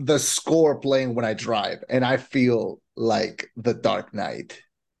have the score playing when I drive, and I feel like the Dark Knight.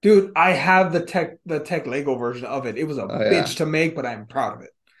 Dude, I have the tech Lego version of it. It was a bitch to make, but I'm proud of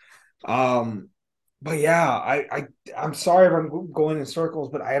it. But yeah, I'm sorry if I'm going in circles,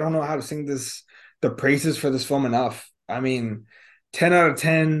 but I don't know how to sing the praises for this film enough. I mean, 10 out of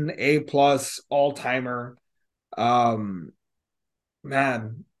 10, A+, all-timer. Man,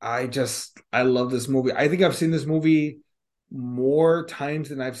 I love this movie. I think I've seen this movie more times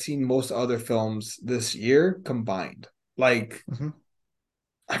than I've seen most other films this year combined. Like,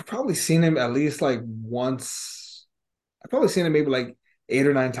 I've probably seen him at least like once. I've probably seen him maybe like 8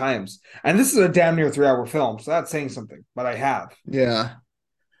 or 9 times. And this is a damn near 3-hour film, so that's saying something, but I have. Yeah.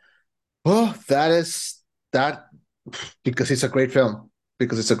 Well, that is that because it's a great film.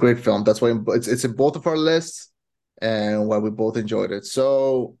 Because it's a great film. That's why it's in both of our lists and why we both enjoyed it.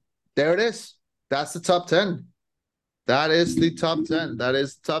 So there it is. That's the top 10. That is the top 10. That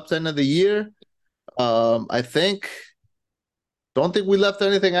is top 10 of the year. I think. Don't think we left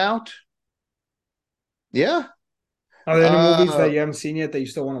anything out. Yeah. Are there any movies that you haven't seen yet that you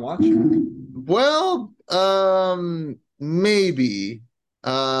still want to watch? Well, maybe.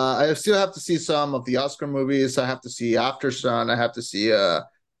 I still have to see some of the Oscar movies. I have to see Aftersun. I have to see a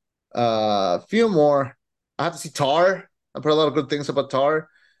few more. I have to see Tar. I've heard a lot of good things about Tar.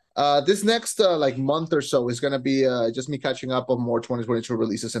 This next like month or so is gonna be just me catching up on more 2022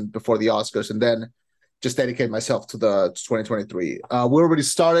 releases and before the Oscars, and then just dedicate myself to the 2023. We already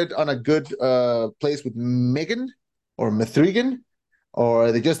started on a good place with Megan or Mithrigan,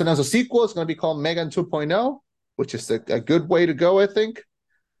 or they just announced a sequel. It's gonna be called Megan 2.0, which is a good way to go, I think.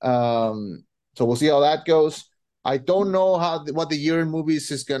 So we'll see how that goes. I don't know what the year in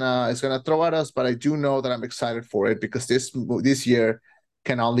movies is gonna throw at us, but I do know that I'm excited for it because this year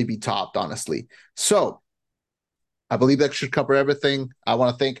can only be topped, honestly. So I believe that should cover everything. I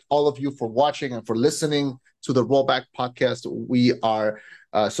want to thank all of you for watching and for listening to the Rollback podcast. We are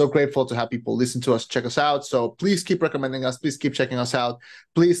so grateful to have people listen to us, check us out. So please keep recommending us. Please keep checking us out.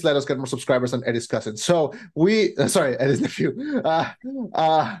 Please let us get more subscribers on Eddie's cousin. So Eddie's nephew.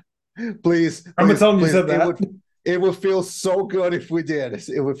 Please. I'm going to tell him you said that. It would feel so good if we did.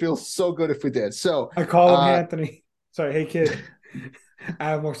 It would feel so good if we did. So I call him Anthony. Sorry, hey kid. I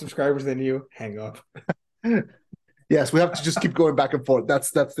have more subscribers than you. Hang up. Yes, we have to just keep going back and forth. That's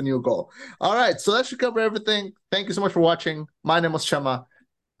the new goal. All right, so that should cover everything. Thank you so much for watching. My name was Chema.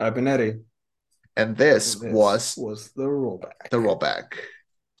 I've been Eddie. And this was the Rollback. The Rollback.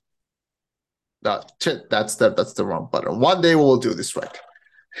 No, shit, that's the wrong button. One day we will do this right.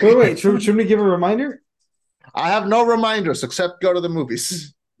 Wait. Should we give a reminder? I have no reminders except go to the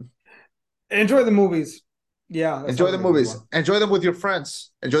movies. Enjoy the movies. Yeah. Enjoy the movies. Enjoy them with your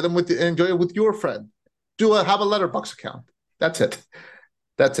friends. Enjoy it with your friend. Have a Letterboxd account. That's it.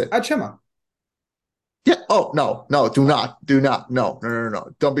 At Chema. Yeah. Oh, no. Do not.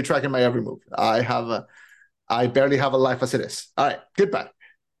 No. Don't be tracking my every move. I barely have a life as it is. All right. Goodbye.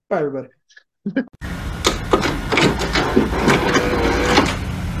 Bye, everybody.